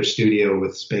another studio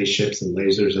with spaceships and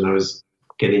lasers, and I was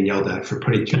getting yelled at for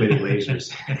putting too many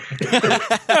lasers.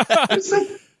 It's like,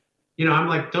 I'm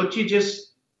like, don't you just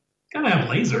gotta have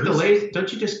lasers.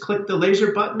 Don't you just click the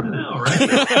laser button? I know, right?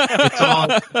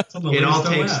 It all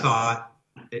takes thought.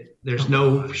 There's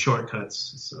no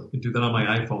shortcuts. So I do that on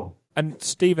my iPhone. And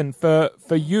Stephen, for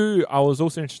you, I was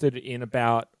also interested in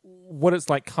about what it's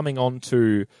like coming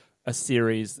onto a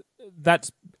series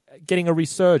that's getting a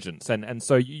resurgence, and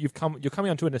so you're coming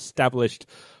onto an established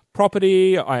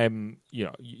property.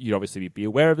 You'd obviously be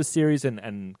aware of the series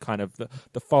and kind of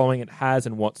the following it has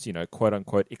and what's, quote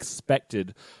unquote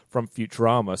expected from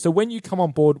Futurama. So when you come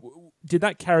on board, did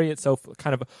that carry itself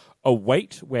kind of a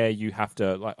weight where you have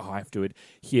to I have to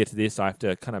adhere to this, I have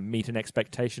to kind of meet an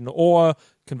expectation, or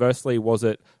conversely, was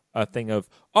it a thing of,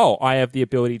 I have the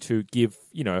ability to give,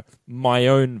 my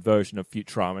own version of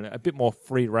Futurama and a bit more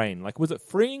free reign? Like, was it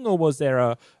freeing, or was there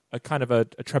a kind of a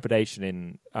trepidation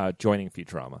in joining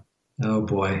Futurama? Oh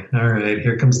boy! All right,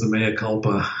 here comes the mea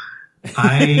culpa.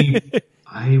 I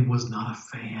was not a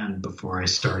fan before I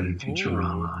started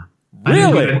Futurama.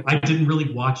 Really? I didn't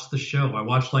really watch the show. I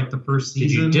watched like the first season.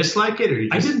 Did you dislike it, or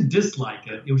I didn't dislike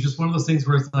it. It was just one of those things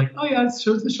where it's like, oh yeah,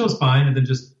 the show's fine, and then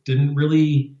just didn't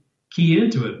really key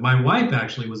into it. My wife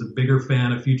actually was a bigger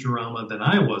fan of Futurama than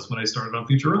I was when I started on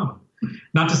Futurama.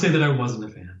 Not to say that I wasn't a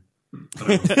fan.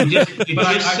 You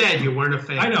just said you weren't a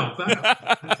fan. I know.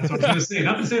 That's what I was going to say.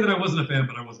 Not to say that I wasn't a fan,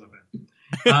 but I wasn't a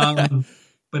fan.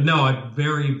 But no, I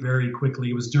very, very quickly,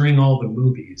 it was during all the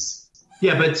movies.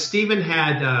 Yeah, but Stephen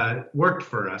had worked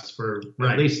for us for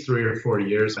at least 3 or 4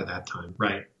 years at that time.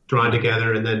 Right. Drawn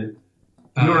together, and then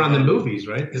you were on the movies,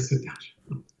 right?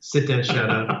 Sit down, shut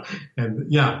up. And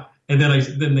yeah. And then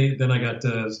I got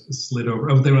slid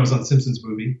over. Oh, then I was on Simpsons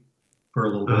movie for a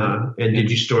little bit. And did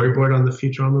you storyboard on the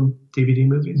Futurama DVD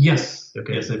movies? Yes.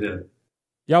 Okay. Yes, I did.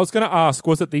 Yeah, I was going to ask,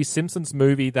 was it the Simpsons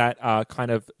movie that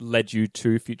kind of led you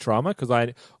to Futurama? Because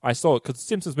I saw it, because the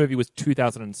Simpsons movie was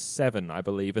 2007, I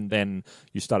believe, and then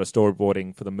you started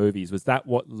storyboarding for the movies. Was that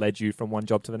what led you from one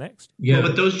job to the next? Yeah. Well,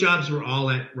 but those jobs were all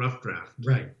at Rough Draft.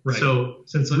 Right. So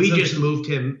we just moved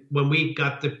him, when we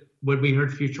got the when we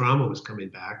heard Futurama was coming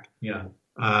back, Yeah.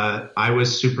 I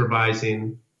was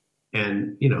supervising,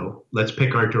 and let's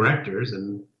pick our directors,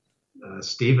 and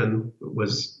Stephen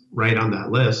was right on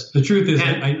that list. The truth is,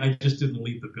 And- I just didn't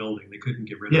leave the building. They couldn't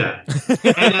get rid of Yeah.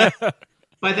 me. And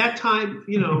by that time,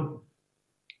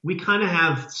 we kind of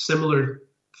have similar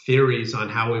theories on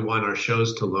how we want our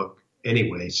shows to look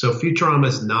anyway. So Futurama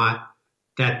is not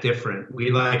that different. We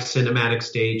like cinematic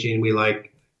staging. We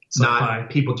like Sci-fi. not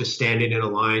people just standing in a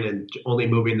line and only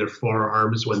moving their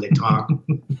forearms when they talk.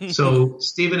 So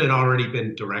Stephen had already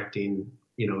been directing,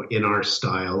 in our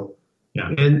style. Yeah.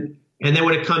 And then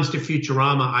when it comes to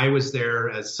Futurama, I was there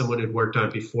as someone who'd worked on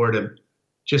it before to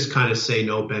just kind of say,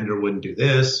 no, Bender wouldn't do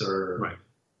this, or Right.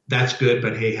 that's good,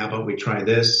 but hey, how about we try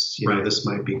this? Right. This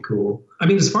might be cool. I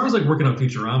mean, as far as like working on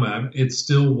Futurama, it's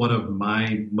still one of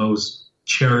my most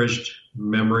cherished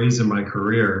memories in my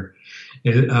career,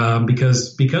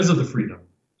 because of the freedom,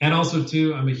 and also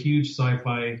too, I'm a huge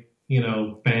sci-fi,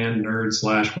 fan, nerd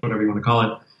 / whatever you want to call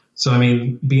it. So I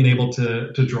mean, being able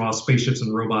to draw spaceships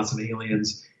and robots and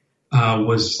aliens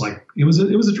was like it was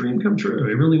a dream come true.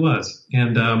 It really was,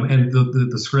 and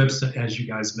the scripts, as you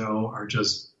guys know, are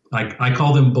just. I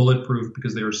call them bulletproof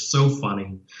because they are so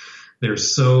funny. They're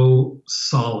so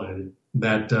solid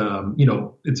that,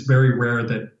 it's very rare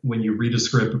that when you read a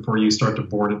script before you start to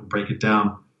board it and break it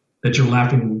down, that you're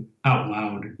laughing out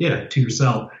loud to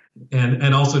yourself.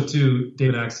 And also, too,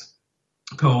 David X.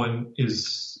 Cohen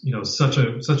is, such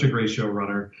a great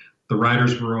showrunner. The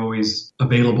writers were always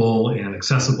available and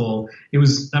accessible. It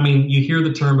was, you hear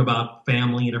the term about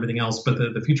family and everything else, but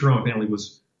the Futurama family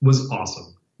was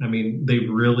awesome. I mean, they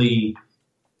really,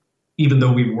 even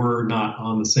though we were not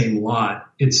on the same lot,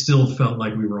 it still felt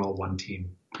like we were all one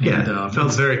team. Yeah, And, it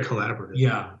felt very collaborative.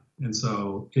 Yeah, and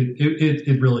so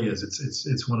it really is.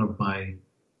 It's one of my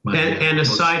and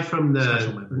aside from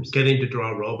special the memories. getting to draw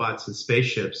robots and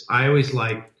spaceships, I always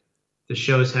liked the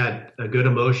shows had a good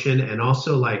emotion and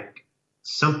also like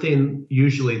something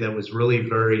usually that was really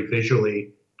very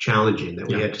visually challenging that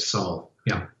we had to solve.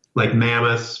 Yeah. Like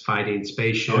mammoths fighting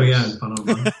spaceships. Oh yeah, and fun of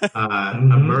them.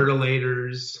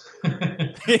 Murderlators.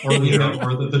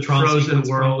 or the Tron Frozen sequence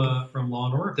World. from Law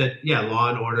and Order. Law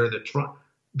and Order,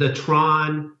 the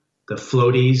Tron, the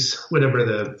floaties, whatever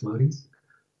the Floaties.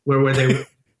 where were they?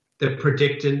 The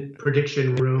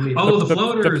prediction room. Oh, the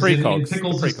floaters in precogs.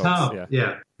 Pickles' The precogs, top.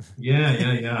 yeah.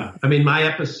 Yeah. I mean, my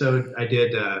episode I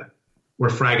did where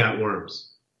Fry got worms.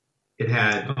 It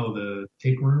had The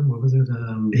tapeworm. What was it?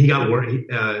 he got worm.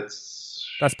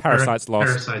 That's Parasite's Lost.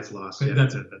 Parasite's Lost. Yeah.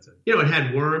 That's it. It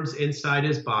had worms inside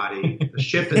his body, a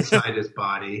ship inside his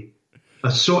body,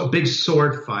 a big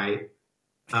sword fight.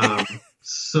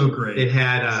 So great. It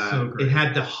had So great. it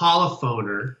had the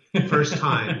holophoner first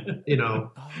time,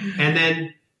 and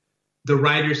then the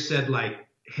writer said like,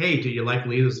 "Hey, do you like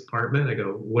Lita's apartment?" I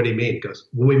go, "What do you mean?" He goes,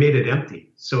 "Well, we made it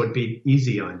empty, so it'd be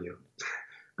easy on you."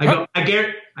 I go,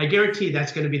 I guarantee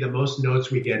that's going to be the most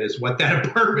notes we get is what that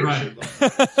apartment should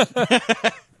look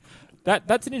like.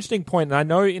 That's an interesting point, and I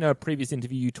know in a previous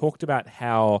interview you talked about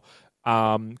how,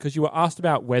 because you were asked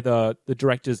about whether the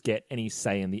directors get any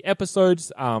say in the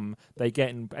episodes, they get,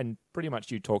 and pretty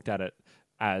much you talked at it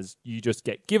as you just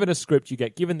get given a script, you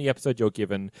get given the episode you're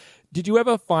given. Did you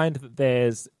ever find that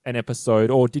there's an episode,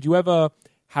 or did you ever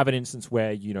have an instance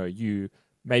where you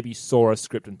maybe saw a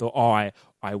script and thought, oh,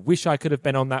 I wish I could have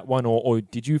been on that one, or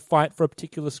did you fight for a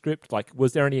particular script? Like,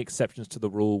 was there any exceptions to the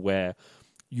rule where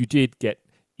you did get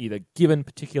either given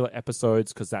particular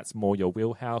episodes because that's more your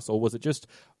wheelhouse, or was it just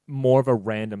more of a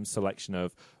random selection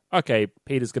of, okay,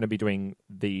 Peter's going to be doing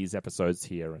these episodes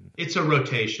here? And It's a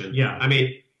rotation. Yeah. I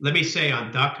mean, let me say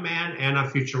on Duckman and on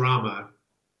Futurama,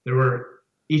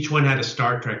 each one had a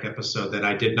Star Trek episode that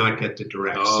I did not get to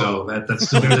direct. Oh, so that's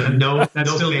still no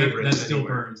still favorites. that still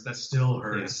anywhere. burns. That still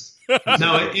hurts.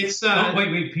 No, it's Oh,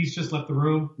 wait. Pete's just left the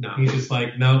room. No. He's just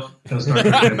like, no, don't start.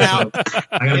 I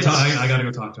gotta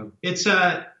go talk to him. it's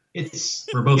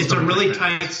We're both it's a Star Trek really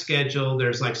fans. tight schedule.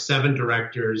 There's like 7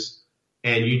 directors,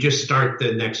 and you just start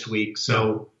the next week.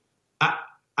 So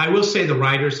I will say the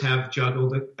writers have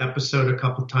juggled an episode a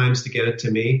couple times to get it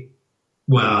to me.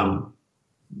 Well,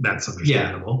 that's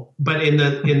understandable. But in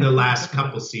the last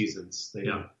couple seasons,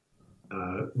 Yeah.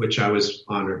 which I was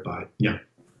honored by. Yeah.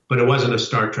 But it wasn't a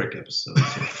Star Trek episode. So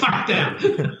fuck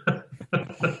them.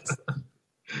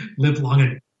 Live long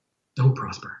and don't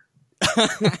prosper.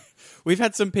 We've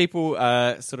had some people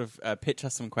pitch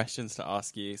us some questions to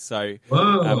ask you, so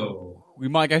Whoa. we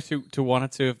might go to one or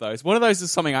two of those. One of those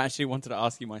is something I actually wanted to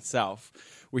ask you myself,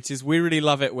 which is we really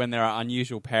love it when there are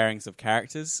unusual pairings of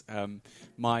characters.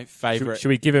 My favorite. Should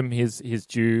we give him his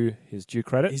due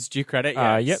credit? His due credit.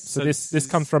 Yeah. Yep. So this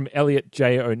comes from Elliot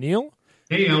J. O'Neill.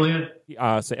 Hey, Elliot.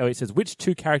 So Elliot says, which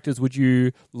two characters would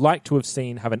you like to have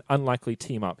seen have an unlikely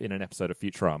team up in an episode of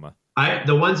Futurama?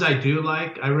 The ones I do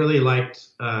like, I really liked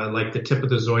the tip of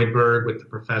the Zoidberg with the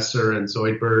professor and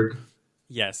Zoidberg.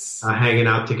 Yes. Hanging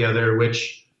out together,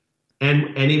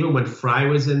 and even when Fry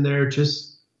was in there,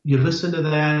 just you listen to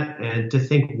that and to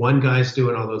think one guy's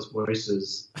doing all those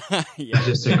voices is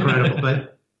just incredible.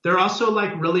 But they're also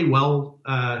like really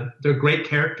they're great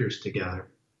characters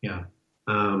together. Yeah.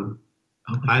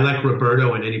 I like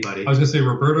Roberto and anybody. I was going to say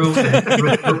Roberto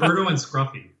and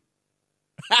Scruffy.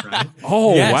 Right?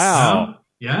 Oh, yes. wow.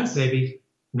 Yes? Maybe.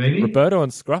 Roberto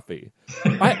and Scruffy.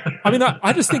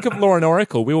 I just think of Law and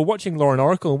Oracle. We were watching Law and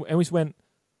Oracle and we just went,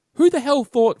 who the hell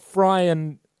thought Fry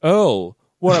and Earl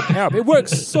were a pair up? It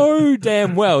works so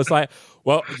damn well. It's like,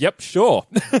 well, yep, sure.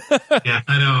 Yeah,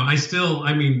 I know. I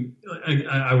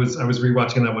was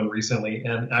rewatching that one recently,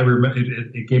 and I remember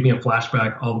it gave me a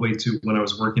flashback all the way to when I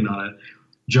was working on it.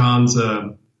 John's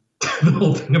the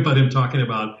whole thing about him talking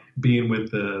about being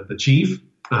with the chief,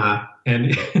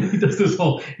 and he does this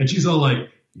whole, and she's all like,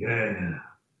 yeah.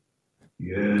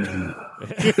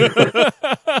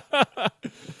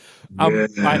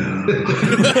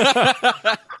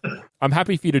 I'm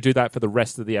happy for you to do that for the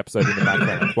rest of the episode in the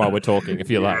background while we're talking, if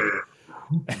you like.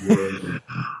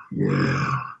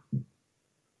 Yeah.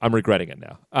 I'm regretting it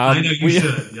now. I know you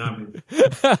should.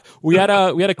 Yeah, we had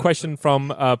a question from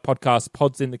podcast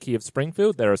Pods in the Key of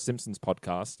Springfield. They're a Simpsons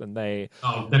podcast, and they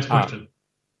next question.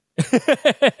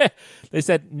 They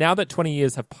said, now that 20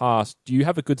 years have passed, do you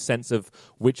have a good sense of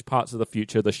which parts of the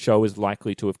future the show is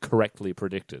likely to have correctly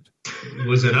predicted?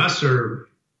 Was it us or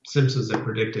Simpsons that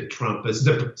predicted Trump as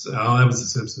the president? Oh, that was the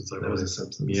Simpsons. That was the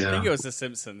Simpsons. Yeah. I think it was The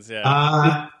Simpsons, yeah.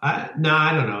 I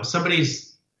don't know.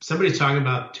 Somebody's talking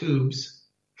about tubes.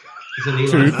 Isn't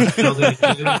Elon Musk building a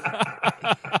tube?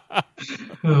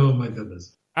 Oh, my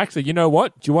goodness. Actually, you know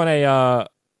what? Do you want a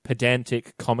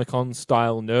pedantic Comic-Con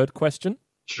style nerd question?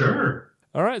 Sure.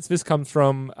 All right, so this comes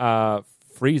from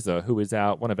Freezer, who is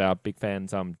one of our big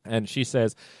fans, and she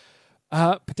says,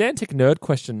 pedantic nerd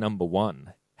question number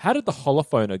 1. How did the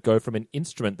holophoner go from an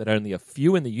instrument that only a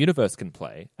few in the universe can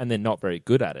play, and they're not very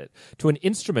good at it, to an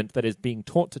instrument that is being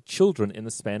taught to children in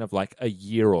the span of like a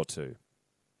year or two?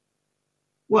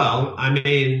 Well,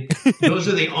 those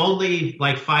are the only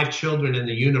 5 children in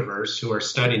the universe who are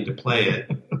studying to play it,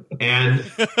 and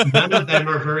none of them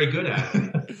are very good at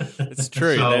it. It's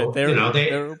true. So,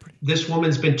 this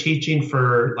woman's been teaching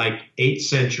for 8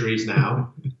 centuries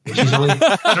now, and she's only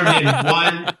turned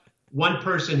in one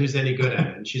person who's any good at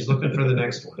it, and she's looking for the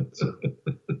next one. So.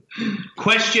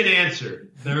 Question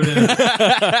answered. There it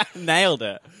is. Nailed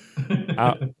it.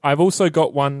 I've also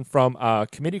got one from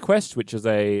Committee Quest, which is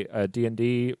a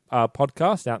D&D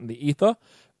podcast out in the ether.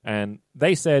 And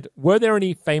they said, were there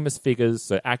any famous figures,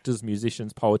 so actors,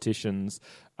 musicians, politicians,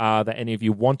 that any of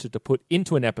you wanted to put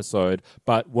into an episode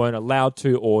but weren't allowed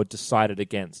to or decided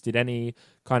against? Did any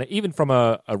kind of, even from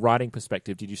a writing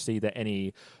perspective, did you see that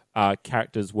any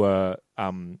characters were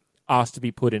asked to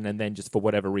be put in and then just for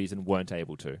whatever reason weren't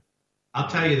able to? I'll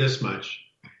tell you this much.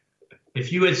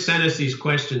 If you had sent us these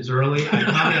questions early, I'd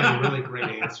probably have a really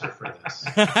great answer for this.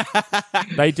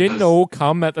 They didn't all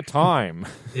come at the time.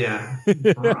 Yeah.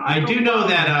 I do know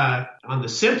that on The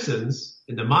Simpsons,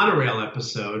 in the monorail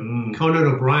episode, Conan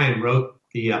O'Brien wrote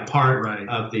the part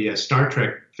of the Star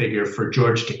Trek figure for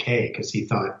George Takei because he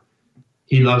thought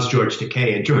he loves George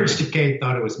Takei, and George Takei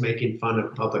thought it was making fun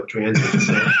of public transit.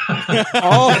 So, so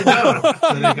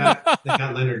they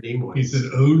got Leonard Nimoy. He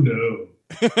said, "Oh no."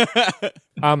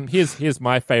 Here's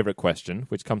my favorite question,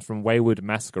 which comes from Wayward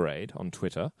Masquerade on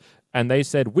Twitter, and they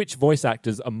said, which voice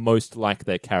actors are most like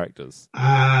their characters?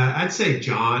 I'd say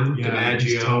John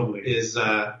DiMaggio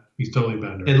he's totally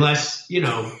Bender. Unless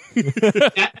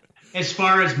as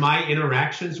far as my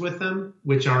interactions with him,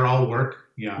 which are all work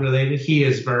related, he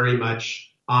is very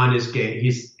much on his game.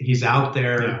 He's out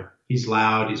there. Yeah. He's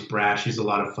loud. He's brash. He's a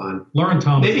lot of fun. Lauren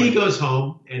Thomas. Maybe he goes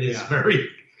home and is very.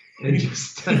 And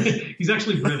he's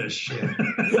actually British.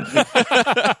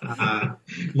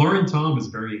 Lauren Tom is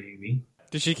very Amy.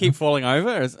 Does she keep falling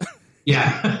over?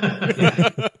 Yeah.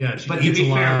 But to be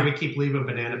fair, we keep leaving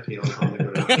banana peels on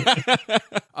the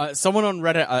ground. Someone on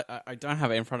Reddit, I don't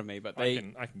have it in front of me, but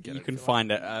you can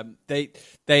find it.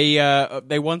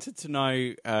 They wanted to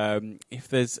know if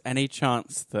there's any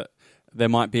chance that there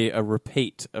might be a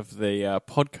repeat of the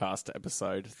podcast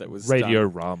episode that was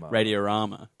Radiorama.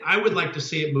 Radiorama. I would like to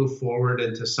see it move forward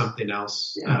into something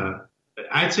else.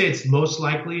 I'd say it's most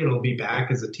likely it'll be back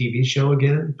as a TV show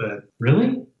again, but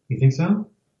Really? You think so?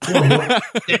 well, more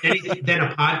than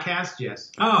a podcast,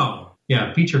 yes. Oh,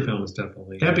 yeah. Feature film is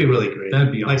definitely. That'd be really great.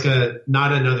 That'd be like awesome.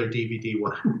 not another DVD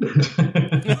one.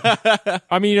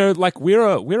 I mean, like we're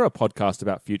a podcast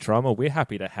about Futurama. We're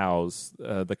happy to house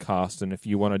the cast, and if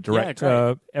you want a direct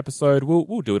episode,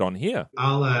 we'll do it on here.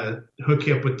 I'll hook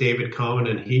you up with David Cohen,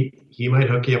 and he might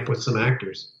hook you up with some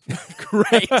actors.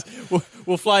 Great.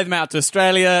 We'll fly them out to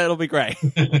Australia. It'll be great.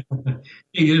 You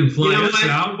didn't fly You know us what?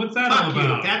 out? What's that Fuck all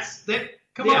you. about?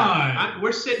 Come on.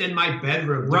 We're sitting in my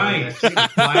bedroom. doing Right. that. So you can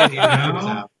fly the actors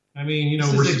out. I mean,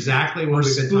 This we're is exactly what we're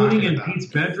we've been spooning talking in about. Pete's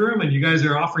bedroom, and you guys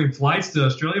are offering flights to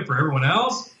Australia for everyone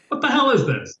else? What the hell is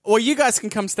this? Well, you guys can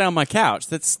come stay on my couch.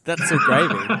 That's all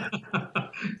gravy.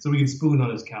 So we can spoon on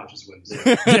his couch as well.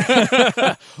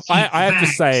 I have to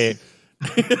say,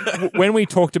 when we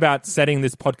talked about setting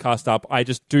this podcast up, I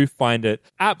just do find it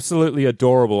absolutely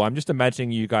adorable. I'm just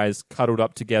imagining you guys cuddled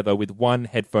up together with one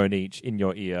headphone each in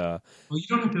your ear. Well, you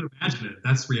don't have to imagine it.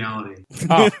 That's reality.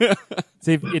 Oh,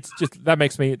 see, it's just that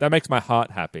makes my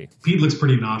heart happy. Pete looks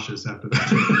pretty nauseous after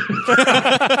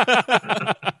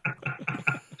that.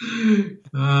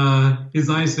 His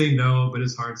eyes say no, but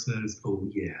his heart says, "Oh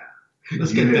yeah."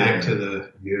 Let's get back to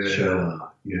the show.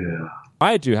 Yeah.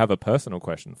 I do have a personal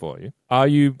question for you. Are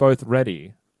you both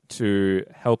ready to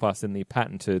help us in the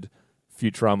patented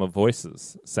Futurama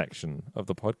Voices section of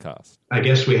the podcast? I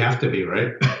guess we have to be,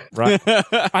 right? Right.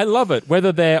 I love it. Whether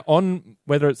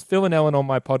it's Phil and Ellen on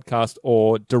my podcast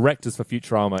or directors for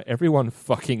Futurama, everyone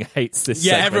fucking hates this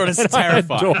Yeah, segment, everyone is and I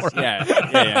terrified. adore it.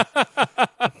 Yeah.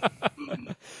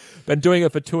 Been doing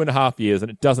it for 2.5 years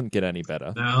and it doesn't get any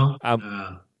better. No.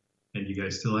 And you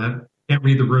guys still can't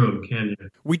read the room, can you?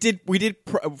 We did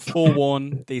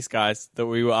forewarn these guys that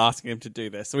we were asking them to do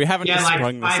this, so we haven't just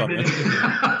sprung this 5 on them. minutes ago.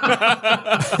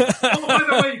 Oh, by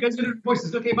the way, you guys did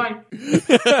voices. Okay, bye.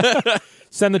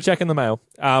 Send the check in the mail.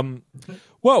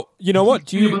 Well, you know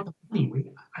what? About the money.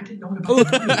 Wait, I didn't know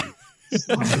about the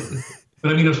money.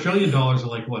 But I mean, Australian dollars are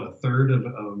like, what, a third of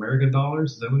American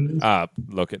dollars? Is that what it is?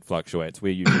 Look, it fluctuates.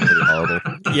 We're usually pretty horrible.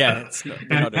 Yeah, it's not,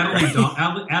 And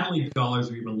Adelaide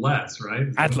dollars are even less, right?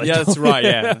 yeah, that's right.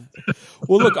 Yeah,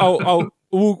 Well, look,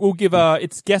 we'll give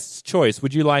it's guest's choice.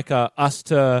 Would you like us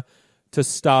to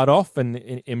start off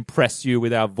and impress you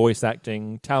with our voice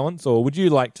acting talents, or would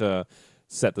you like to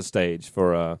set the stage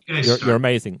for you're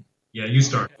amazing? Yeah, you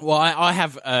start. well, I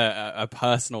have a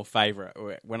personal favorite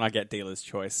when I get dealer's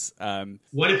choice.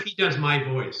 What if he does my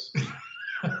voice?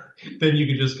 Then you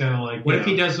could just kind of like, What if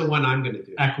he does the one I'm going to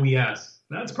do? acquiesce?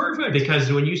 That's perfect.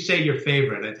 Because when you say your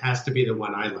favorite, it has to be the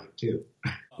one I like too.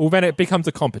 Well, then it becomes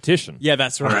a competition. Yeah,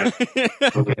 that's right.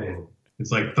 Okay.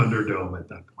 It's like Thunderdome at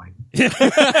that point.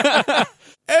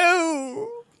 Oh,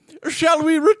 shall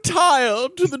we retire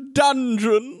to the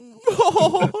dungeon?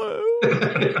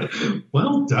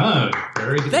 Well done.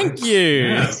 Very good. Thank you.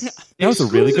 Yes. That was a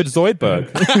really good Zoidberg.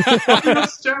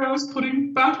 Upstairs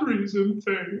putting batteries in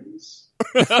things.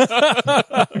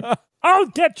 I'll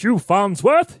get you,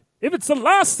 Farnsworth, if it's the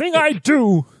last thing I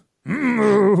do.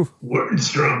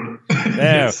 Wordstrom.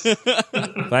 There.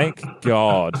 Thank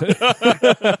God.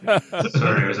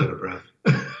 Sorry, I was out of breath.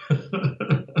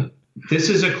 This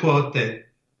is a quote that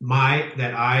I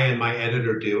and my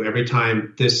editor do every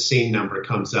time this scene number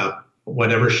comes up,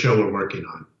 whatever show we're working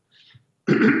on.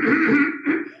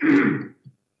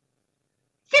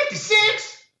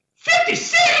 56?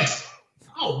 56?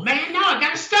 Oh man, now I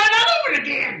gotta start all over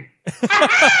again.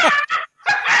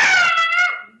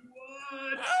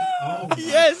 Oh,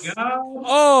 Yes. God.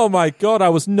 Oh my God, I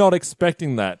was not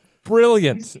expecting that.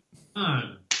 Brilliant.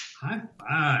 High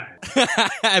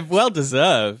five. Well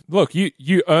deserved. Look,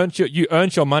 you earned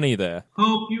your money there.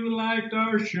 Hope you liked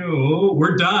our show.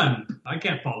 We're done. I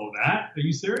can't follow that. Are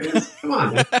you serious? Come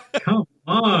on. Come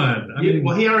on. I mean,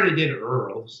 Well, he already did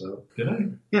Earl, so did I?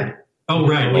 yeah. Oh,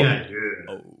 right. Yeah.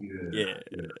 Oh, yeah.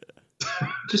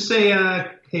 Just say,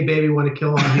 hey baby, want to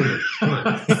kill all humans. Come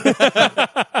on.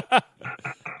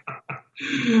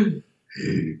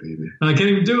 Hey baby. I can't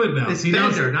even do it now. It's See, now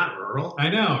Bender, not Earl. I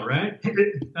know, right?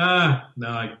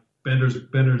 No, Bender's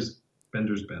Bender.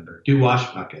 Do Wash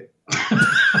Bucket. First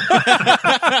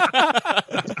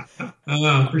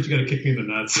you got to kick me in the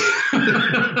nuts.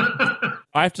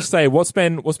 I have to say, what's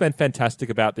been fantastic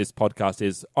about this podcast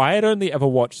is I had only ever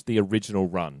watched the original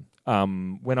run.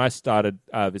 When I started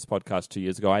this podcast 2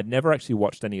 years ago, I'd never actually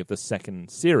watched any of the second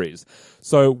series.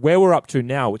 So where we're up to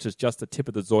now, which is just the tip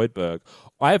of the Zoidberg,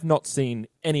 I have not seen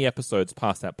any episodes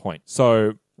past that point.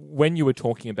 So when you were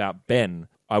talking about Ben,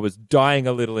 I was dying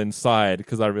a little inside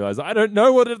because I realized I don't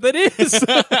know what that is.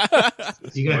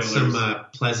 You got some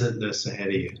pleasantness ahead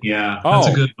of you. Yeah, that's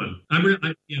a good one. I'm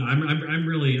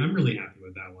really happy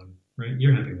with that one. Right,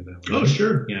 you're happy with that one. Oh,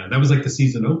 sure. Yeah, that was like the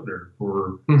season opener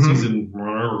for season.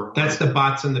 That's the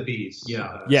Bots and the Bees.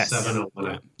 Yeah. Yes.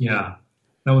 701. Yeah,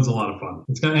 that was a lot of fun.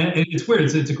 It's weird.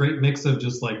 It's a great mix of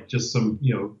just some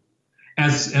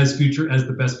as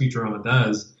the best Futurama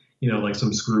does. Like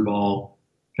some screwball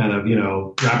kind of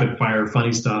rapid fire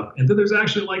funny stuff, and then there's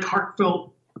actually like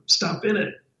heartfelt stuff in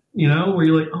it. Where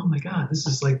you're like, oh my god, this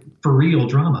is like for real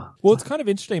drama. Well, it's kind of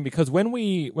interesting because when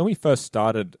we first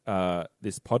started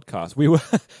this podcast, we were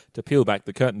to peel back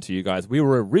the curtain to you guys. We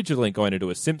were originally going to do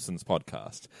a Simpsons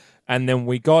podcast, and then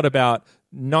we got about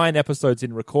 9 episodes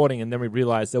in recording, and then we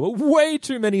realized there were way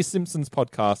too many Simpsons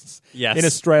podcasts in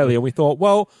Australia. We thought,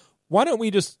 well, why don't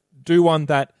we just do one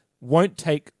that won't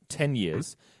take 10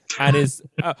 years and is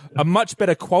a much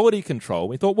better quality control?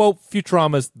 We thought, well,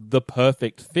 Futurama's the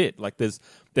perfect fit. Like there's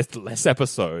less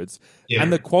episodes,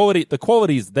 and the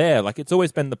quality's there. Like it's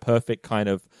always been the perfect kind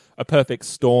of a perfect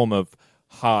storm of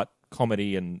heart,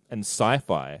 comedy, and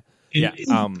sci-fi.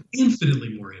 Infinitely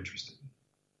more interesting.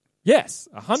 Yes,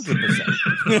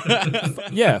 100%.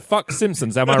 Yeah, fuck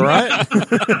Simpsons. Am I right?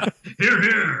 Hear,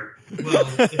 hear. Well,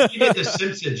 if you did The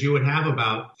Simpsons, you would have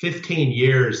about 15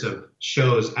 years of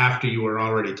shows after you were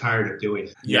already tired of doing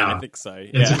it. Yeah, I think so.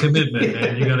 It's a commitment,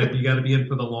 man. You gotta be in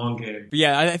for the long game. But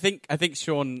yeah, I think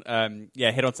Sean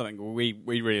hit on something we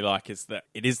really like, is that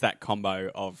it is that combo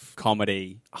of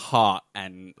comedy, heart,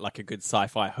 and like a good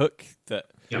sci-fi hook that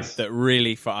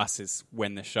really for us is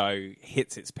when the show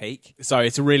hits its peak. So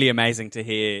it's really amazing to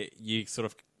hear you sort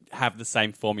of have the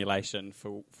same formulation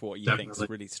for what you think is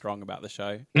really strong about the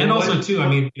show. And also too, I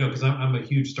mean, because I'm a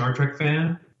huge Star Trek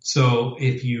fan. So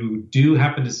if you do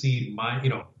happen to see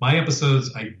my episodes,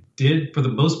 I did for the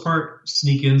most part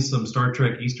sneak in some Star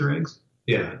Trek Easter eggs.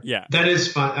 Yeah. Yeah. That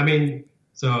is fun. I mean,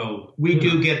 so we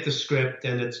do get the script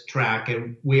and it's track,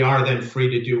 and we are then free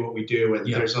to do what we do. And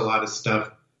there's a lot of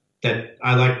stuff that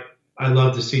I like. I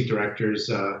love to see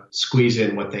directors squeeze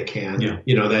in what they can.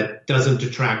 Yeah. That doesn't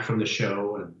detract from the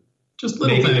show, and just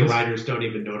little maybe things. the writers don't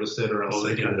even notice it, or else they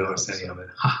they didn't don't notice notice any of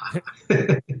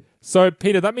it. So,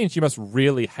 Peter, that means you must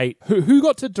really hate who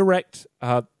got to direct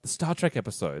the Star Trek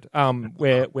episode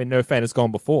where No Fan has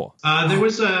gone before. There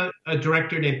was a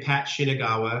director named Pat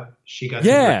Shinagawa. She got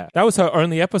that was her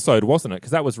only episode, wasn't it? Because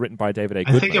that was written by David A.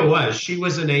 Goodman. I think it was. She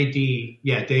was an AD.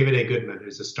 Yeah, David A. Goodman,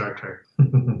 who's a Star Trek.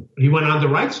 He went on to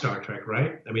write Star Trek,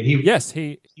 right? I mean, he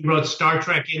wrote Star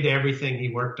Trek into everything he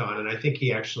worked on, and I think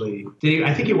he actually did.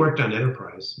 I think he worked on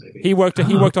Enterprise. Maybe he worked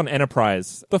on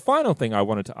Enterprise. The final thing I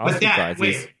wanted to ask you guys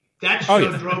is. That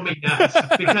show drove me nuts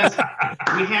because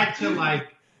we had to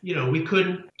we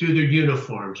couldn't do their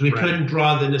uniforms. We couldn't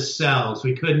draw the nacelles.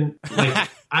 We couldn't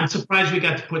I'm surprised we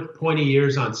got to put pointy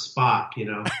ears on Spock,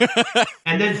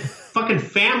 And then fucking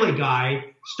Family Guy,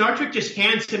 Star Trek just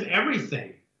hands him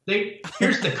everything.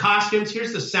 Here's the costumes,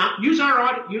 here's the sound. Use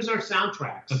our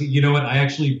soundtracks. Okay, you know what? I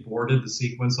actually boarded the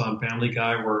sequence on Family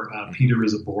Guy where Peter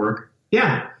is a Borg.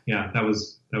 Yeah. Yeah, that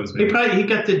was He probably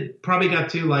got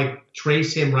to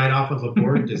trace him right off of a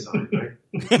board design, right?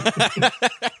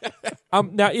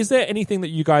 Now, is there anything that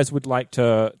you guys would like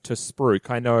to spruik?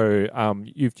 I know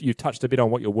you've touched a bit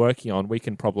on what you're working on. We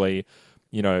can probably,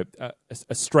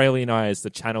 Australianize the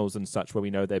channels and such where we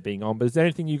know they're being on. But is there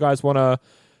anything you guys want to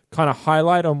kind of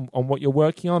highlight on what you're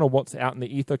working on or what's out in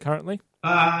the ether currently?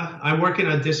 I'm working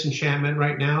on Disenchantment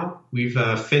right now. We've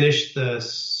finished the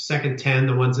second 10,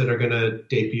 the ones that are going to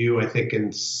debut, I think,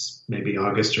 in maybe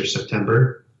August or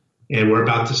September. And we're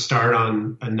about to start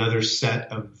on another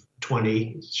set of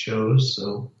 20 shows.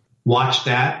 So watch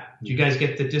that. Do you guys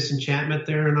get the Disenchantment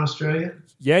there in Australia?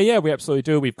 Yeah, we absolutely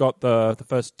do. We've got the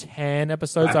first 10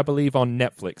 episodes, I believe, on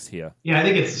Netflix here. Yeah, I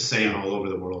think it's the same all over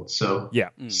the world. So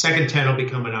second 10 will be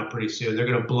coming out pretty soon. They're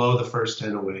going to blow the first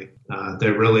 10 away.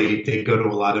 They go to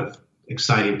a lot of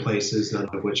exciting places, none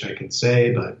of which I can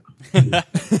say, but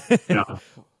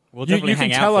We'll you can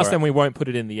tell us, and we won't put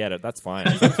it in the edit. That's fine.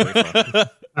 Fine.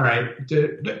 All right.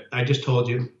 I just told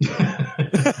you.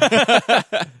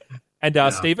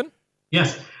 And Stephen?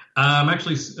 Yes. I'm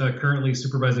actually currently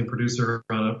supervising producer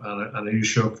on a new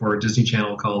show for Disney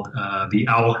Channel called The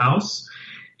Owl House.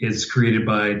 It's created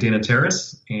by Dana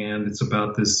Terrace, and it's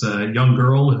about this young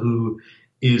girl who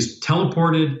is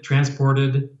teleported,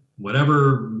 transported,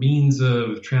 whatever means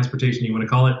of transportation you want to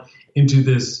call it, into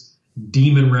this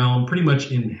demon realm, pretty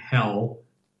much in hell,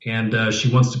 and she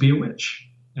wants to be a witch.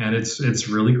 And it's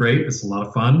really great. It's a lot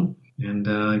of fun, and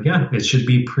it should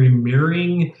be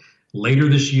premiering later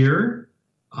this year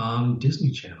on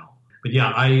Disney Channel. But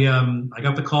yeah, I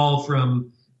got the call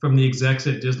from the execs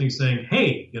at Disney saying,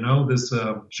 hey, this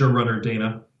showrunner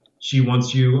Dana, she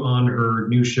wants you on her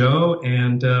new show,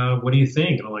 and what do you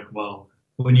think? And I'm like, well,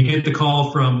 when you get the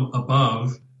call from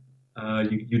above,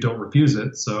 you don't refuse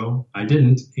it. So I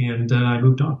didn't, and I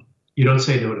moved on. You don't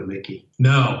say no to Mickey.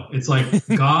 No, it's like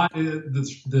God.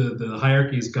 The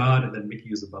hierarchy is God, and then Mickey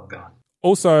is above God.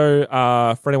 Also,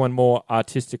 for anyone more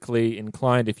artistically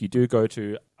inclined, if you do go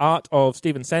to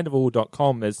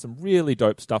artofstephensandoval.com, there's some really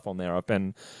dope stuff on there. I've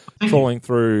been trawling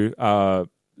through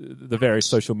the various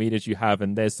social medias you have,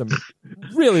 and there's some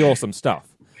really awesome stuff.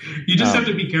 You just have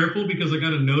to be careful, because I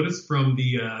got a notice from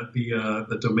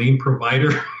the domain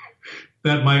provider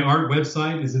that my art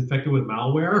website is infected with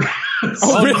malware.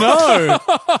 No!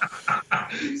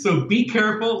 So be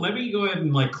careful. Let me go ahead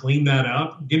and clean that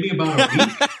up. Give me about a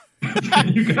week.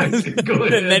 You guys can go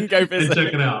ahead and then go visit. and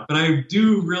check it out. But I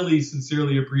do really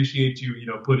sincerely appreciate you,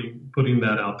 putting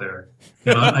that out there.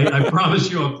 I promise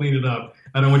you I'll clean it up.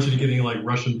 I don't want you to get any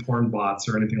Russian porn bots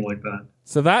or anything like that.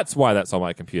 So that's why that's on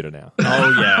my computer now.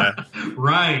 Oh, yeah.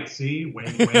 Right. See? Wait.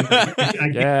 I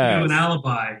give you an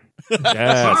alibi.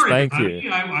 Yes, Sorry, thank honey,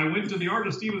 you. I went to the art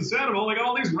of Stephen Sandoval. I got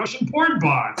all these Russian porn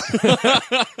bots.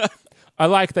 I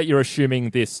like that you're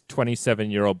assuming this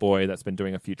 27-year-old boy that's been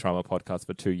doing a Futurama podcast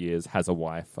for 2 years has a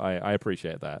wife. I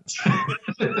appreciate that.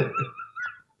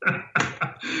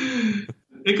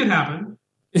 It could happen.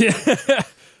 Yeah.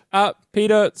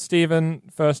 Peter, Stephen,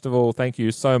 first of all, thank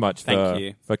you so much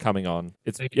for coming on.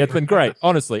 It's been great.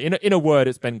 Honestly, in a word,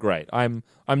 it's been great. I'm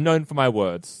known for my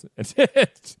words.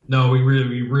 No, we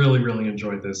really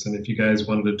enjoyed this, and if you guys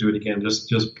wanted to do it again,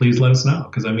 just please let us know,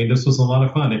 because this was a lot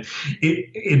of fun.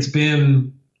 It's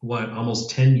been almost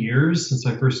 10 years since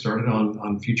I first started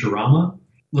on Futurama.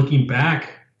 Looking back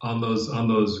on those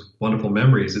wonderful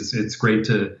memories, it's great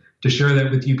to share that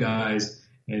with you guys.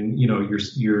 And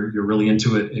you're really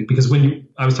into it, because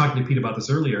I was talking to Pete about this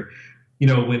earlier,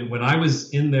 when I was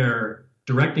in there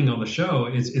directing on the show,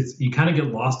 it's you kind of get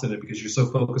lost in it, because you're so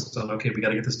focused on, okay, we got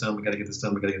to get this done, we got to get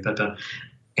that done,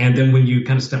 and then when you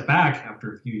kind of step back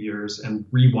after a few years and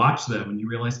rewatch them, and you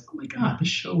realize, oh my God, this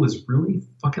show was really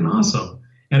fucking awesome,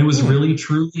 and it was really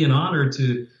truly an honor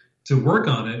to work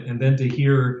on it, and then to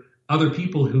hear other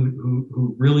people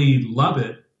who really love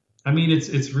it.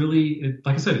 It's really,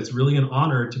 like I said, it's really an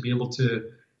honor to be able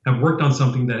to have worked on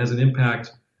something that has an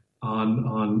impact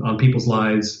on people's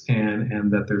lives,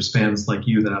 and that there's fans like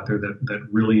you out there that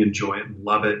really enjoy it and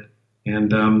love it.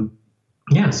 And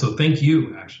so thank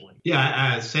you, actually.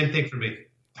 Yeah, same thing for me.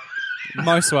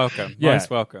 Most welcome. Yeah. Most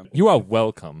welcome. You are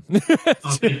welcome. Oh,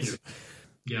 thank you.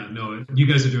 Yeah, no, you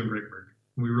guys are doing great work.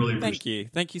 We really appreciate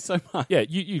it. Thank you so much. Yeah,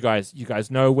 you guys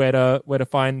know where to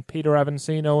find Peter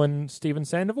Avanzino and Stephen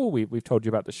Sandoval. We've told you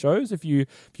about the shows. If you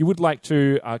would like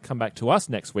to come back to us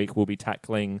next week, we'll be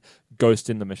tackling Ghost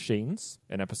in the Machines,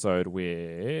 an episode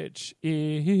which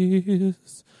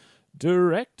is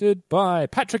directed by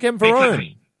Patrick M.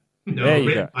 Verone. No, there you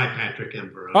written go. by Patrick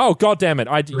M. Verone. Oh, God damn it.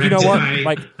 You know what?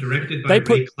 Directed by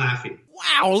Ray Claffey.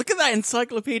 Wow, look at that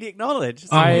encyclopedic knowledge.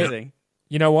 It's amazing.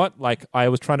 You know what? I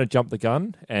was trying to jump the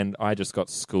gun, and I just got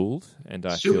schooled. And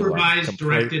I supervised,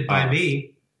 directed by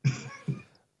me,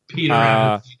 Peter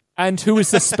Avanzino. And who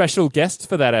is the special guest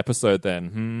for that episode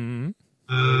then?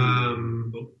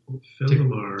 Phil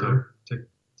Lamar.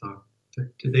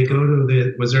 Did they go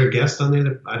to was there a guest on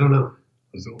there? I don't know.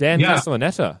 Dan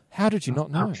Castellaneta. How did you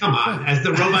not know? Oh, come on. As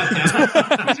the robot devil.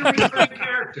 He's a recurring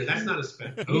character. That's not a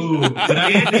special. Ooh,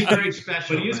 but he's very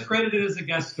special. But he is credited as a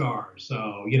guest star. So,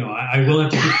 I will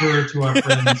have to defer to our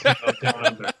friends down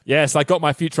under. Yes, I got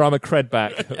my Futurama cred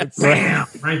back. Bam!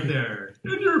 Right there.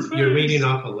 You're reading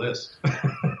off a list.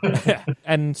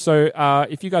 And so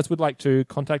if you guys would like to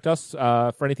contact us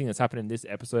for anything that's happened in this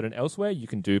episode and elsewhere, you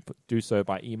can do so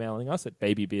by emailing us at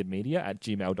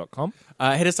babybeardmedia@gmail.com.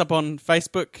 Hit us up on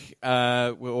Facebook.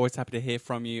 We're always happy to hear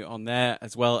from you on there,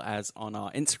 as well as on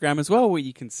our Instagram as well, where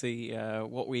you can see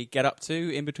what we get up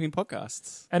to in between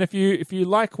podcasts. And if you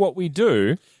like what we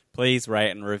do, please rate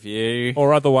and review.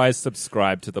 Or otherwise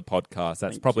subscribe to the podcast.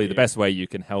 That's probably the best way you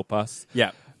can help us.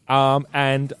 Yeah.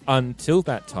 And until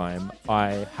that time,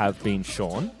 I have been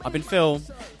Sean. I've been Phil.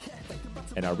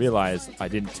 And I realized I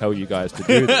didn't tell you guys to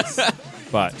do this.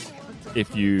 But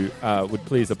if you would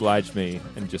please oblige me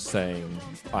in just saying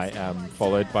I am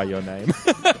followed by your name.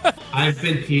 I've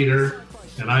been Peter.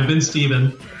 And I've been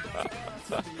Stephen.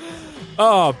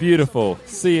 Oh, beautiful.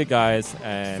 See you guys.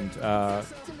 And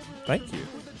thank you.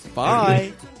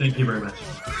 Bye. Thank you very much.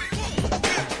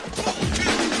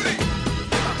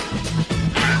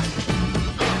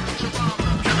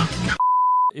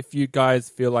 If if you guys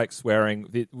feel like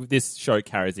swearing, this show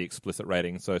carries the explicit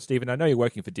rating. So, Stephen, I know you're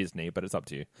working for Disney, but it's up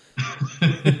to you.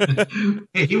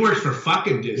 Hey, he works for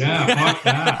fucking Disney. Yeah, fuck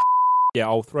that. Yeah,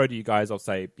 I'll throw to you guys. I'll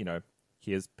say,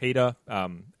 here's Peter,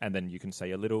 and then you can say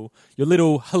your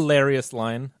little hilarious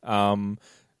line, and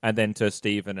then to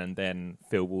Stephen, and then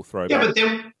Phil will throw. Yeah,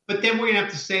 back. but then we're gonna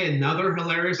have to say another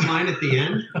hilarious line at the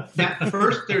end. That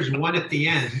first, there's one at the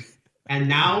end, and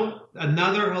now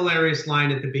another hilarious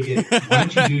line at the beginning. Why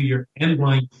don't you do your end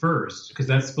line first? Because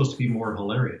that's supposed to be more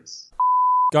hilarious.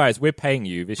 Guys, we're paying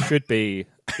you. This should be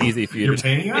easy for you. You're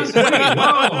paying us? Wait, whoa!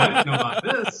 I didn't know about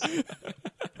this.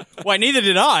 Why, neither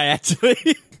did I,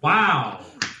 actually. Wow.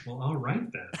 Well, all right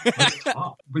then. Let's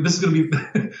talk. But this is going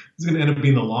to end up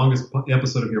being the longest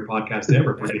episode of your podcast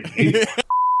ever.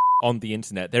 On the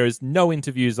internet, there is no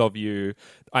interviews of you.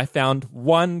 I found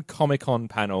one Comic-Con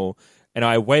panel, and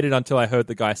I waited until I heard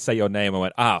the guy say your name. I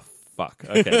went, fuck.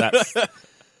 Okay, that's.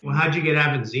 Well, how'd you get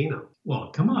Avanzino? Well,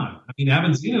 come on. I mean,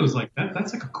 Avanzino is like that.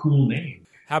 That's like a cool name.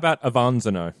 How about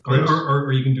Avanzino?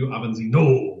 Or you can do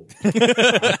Avanzino.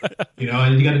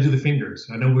 And you got to do the fingers.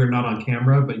 I know we're not on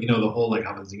camera, but the whole like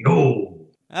Avanzino.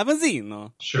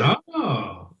 Avanzino. Sure.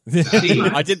 Oh.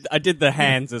 I did the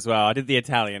hands as well. I did the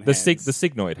Italian hands. The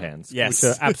signoid hands. Yes.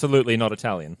 Which are absolutely not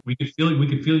Italian. We could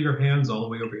feel your hands all the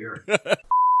way over here.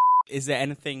 Is there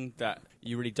anything that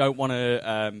you really don't want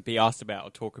to be asked about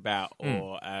or talk about,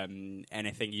 or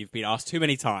anything you've been asked too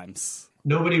many times?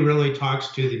 Nobody really talks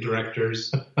to the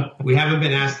directors. We haven't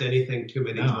been asked anything too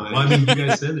many times. Well, I mean, you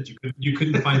guys said that you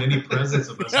couldn't find any presence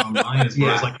of us online as far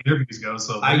as like interviews go.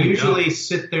 So I usually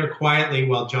sit there quietly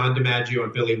while John DiMaggio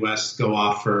and Billy West go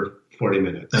off for 40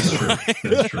 minutes. That's true.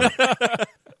 That's true.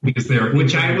 Because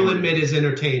which I will admit is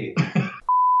entertaining.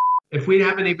 If we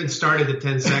haven't even started the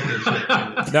 10 seconds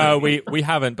yet. No, we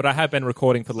haven't, but I have been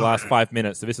recording for the last 5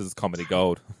 minutes, so this is comedy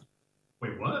gold.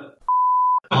 Wait, what?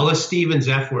 All of Steven's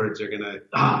F words are going to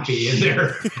be in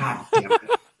there. God damn it.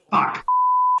 Fuck.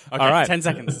 Okay, all right. 10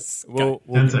 seconds. We'll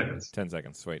 10 seconds. 10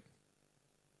 seconds, sweet.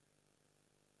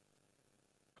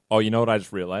 Oh, you know what I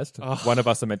just realized? Oh. One of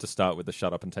us are meant to start with the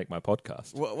shut up and take my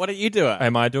podcast. What are you doing?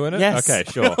 Am I doing it? Yes. Okay,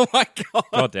 sure. Oh my god.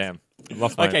 God damn.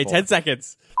 Lost my Okay, thought. 10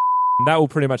 seconds. That will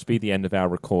pretty much be the end of our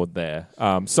record there.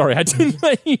 Sorry, I didn't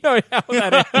let you know how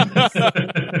that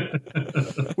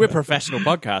ends. We're professional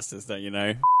podcasters, don't you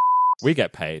know? We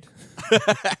get paid.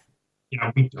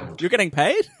 Yeah, we don't. You're getting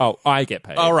paid? Oh, I get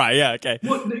paid. Oh, right, yeah, okay.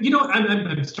 Well,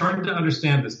 I'm starting to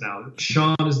understand this now.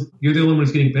 Sean, you're the only one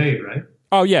who's getting paid, right?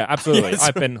 Oh, yeah, absolutely. Yes.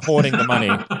 I've been hoarding the money.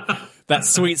 That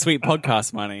sweet, sweet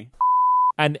podcast money.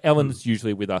 And Ellen's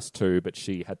usually with us too, but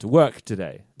she had to work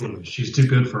today. She's too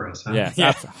good for us, huh? Yeah,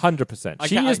 Yeah. 100%.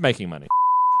 She is making money.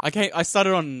 I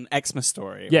started on Xmas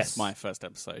Story. It Yes. was my first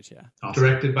episode, yeah. Awesome.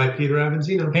 Directed by Peter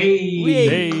Avanzino.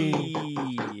 Hey!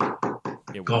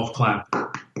 Yeah, Golf clap.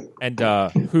 And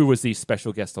who was the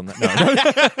special guest on that?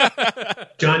 No.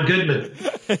 John Goodman.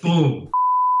 Boom.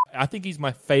 I think he's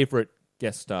my favorite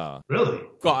guest star. Really?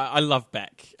 God, I love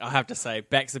Beck. I have to say,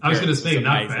 Beck's I was appearance going to say, was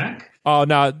not amazing. back. Oh,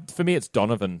 no, for me it's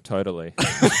Donovan, totally.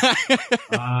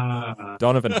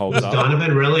 Donovan holds Was up.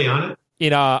 Donovan really on it?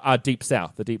 In our Deep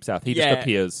South, the Deep South. He just Yeah.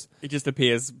 appears. He just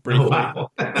appears briefly. Oh,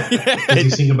 wow. Does he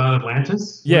sing about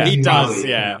Atlantis? Yeah. He does, Probably,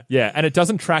 yeah. Yeah, and it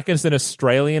doesn't track as an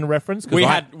Australian reference. 'cause We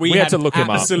I- had had to look him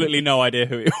up. absolutely no idea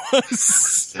who he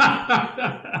was.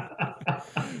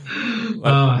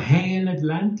 Hey, in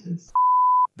Atlantis.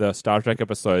 The Star Trek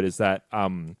episode is that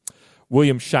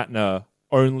William Shatner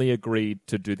only agreed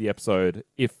to do the episode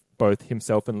if both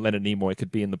himself and Leonard Nimoy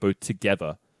could be in the booth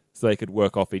together so they could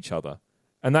work off each other.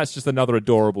 And that's just another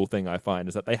adorable thing I find,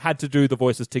 is that they had to do the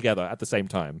voices together at the same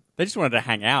time. They just wanted to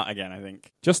hang out again, I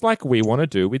think. Just like we want to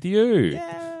do with you.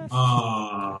 Yeah.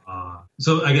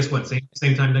 So I guess what,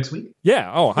 same time next week? Yeah,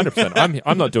 100%.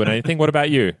 I'm not doing anything. What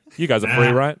about you? You guys are free,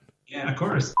 right? Yeah, of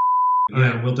course.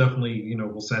 Yeah, we'll definitely,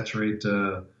 we'll saturate,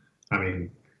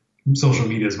 social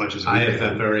media as much as we I can.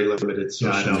 have a very limited Yeah,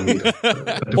 I social know. media.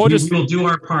 But Or we just- will do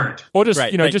our part. Or just,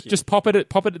 Right, thank you. just pop it at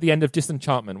the end of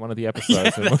Disenchantment, one of the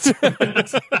episodes.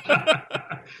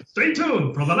 Stay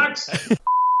tuned for the next.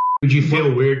 Would you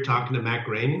feel weird talking to Matt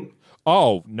Groening?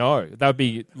 Oh, no. That would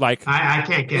be like... I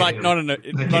can't get Like, him. not in a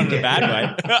bad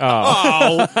way.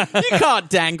 Oh. Oh, you can't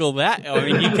dangle that. I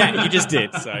mean, you can. You just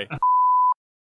did, so...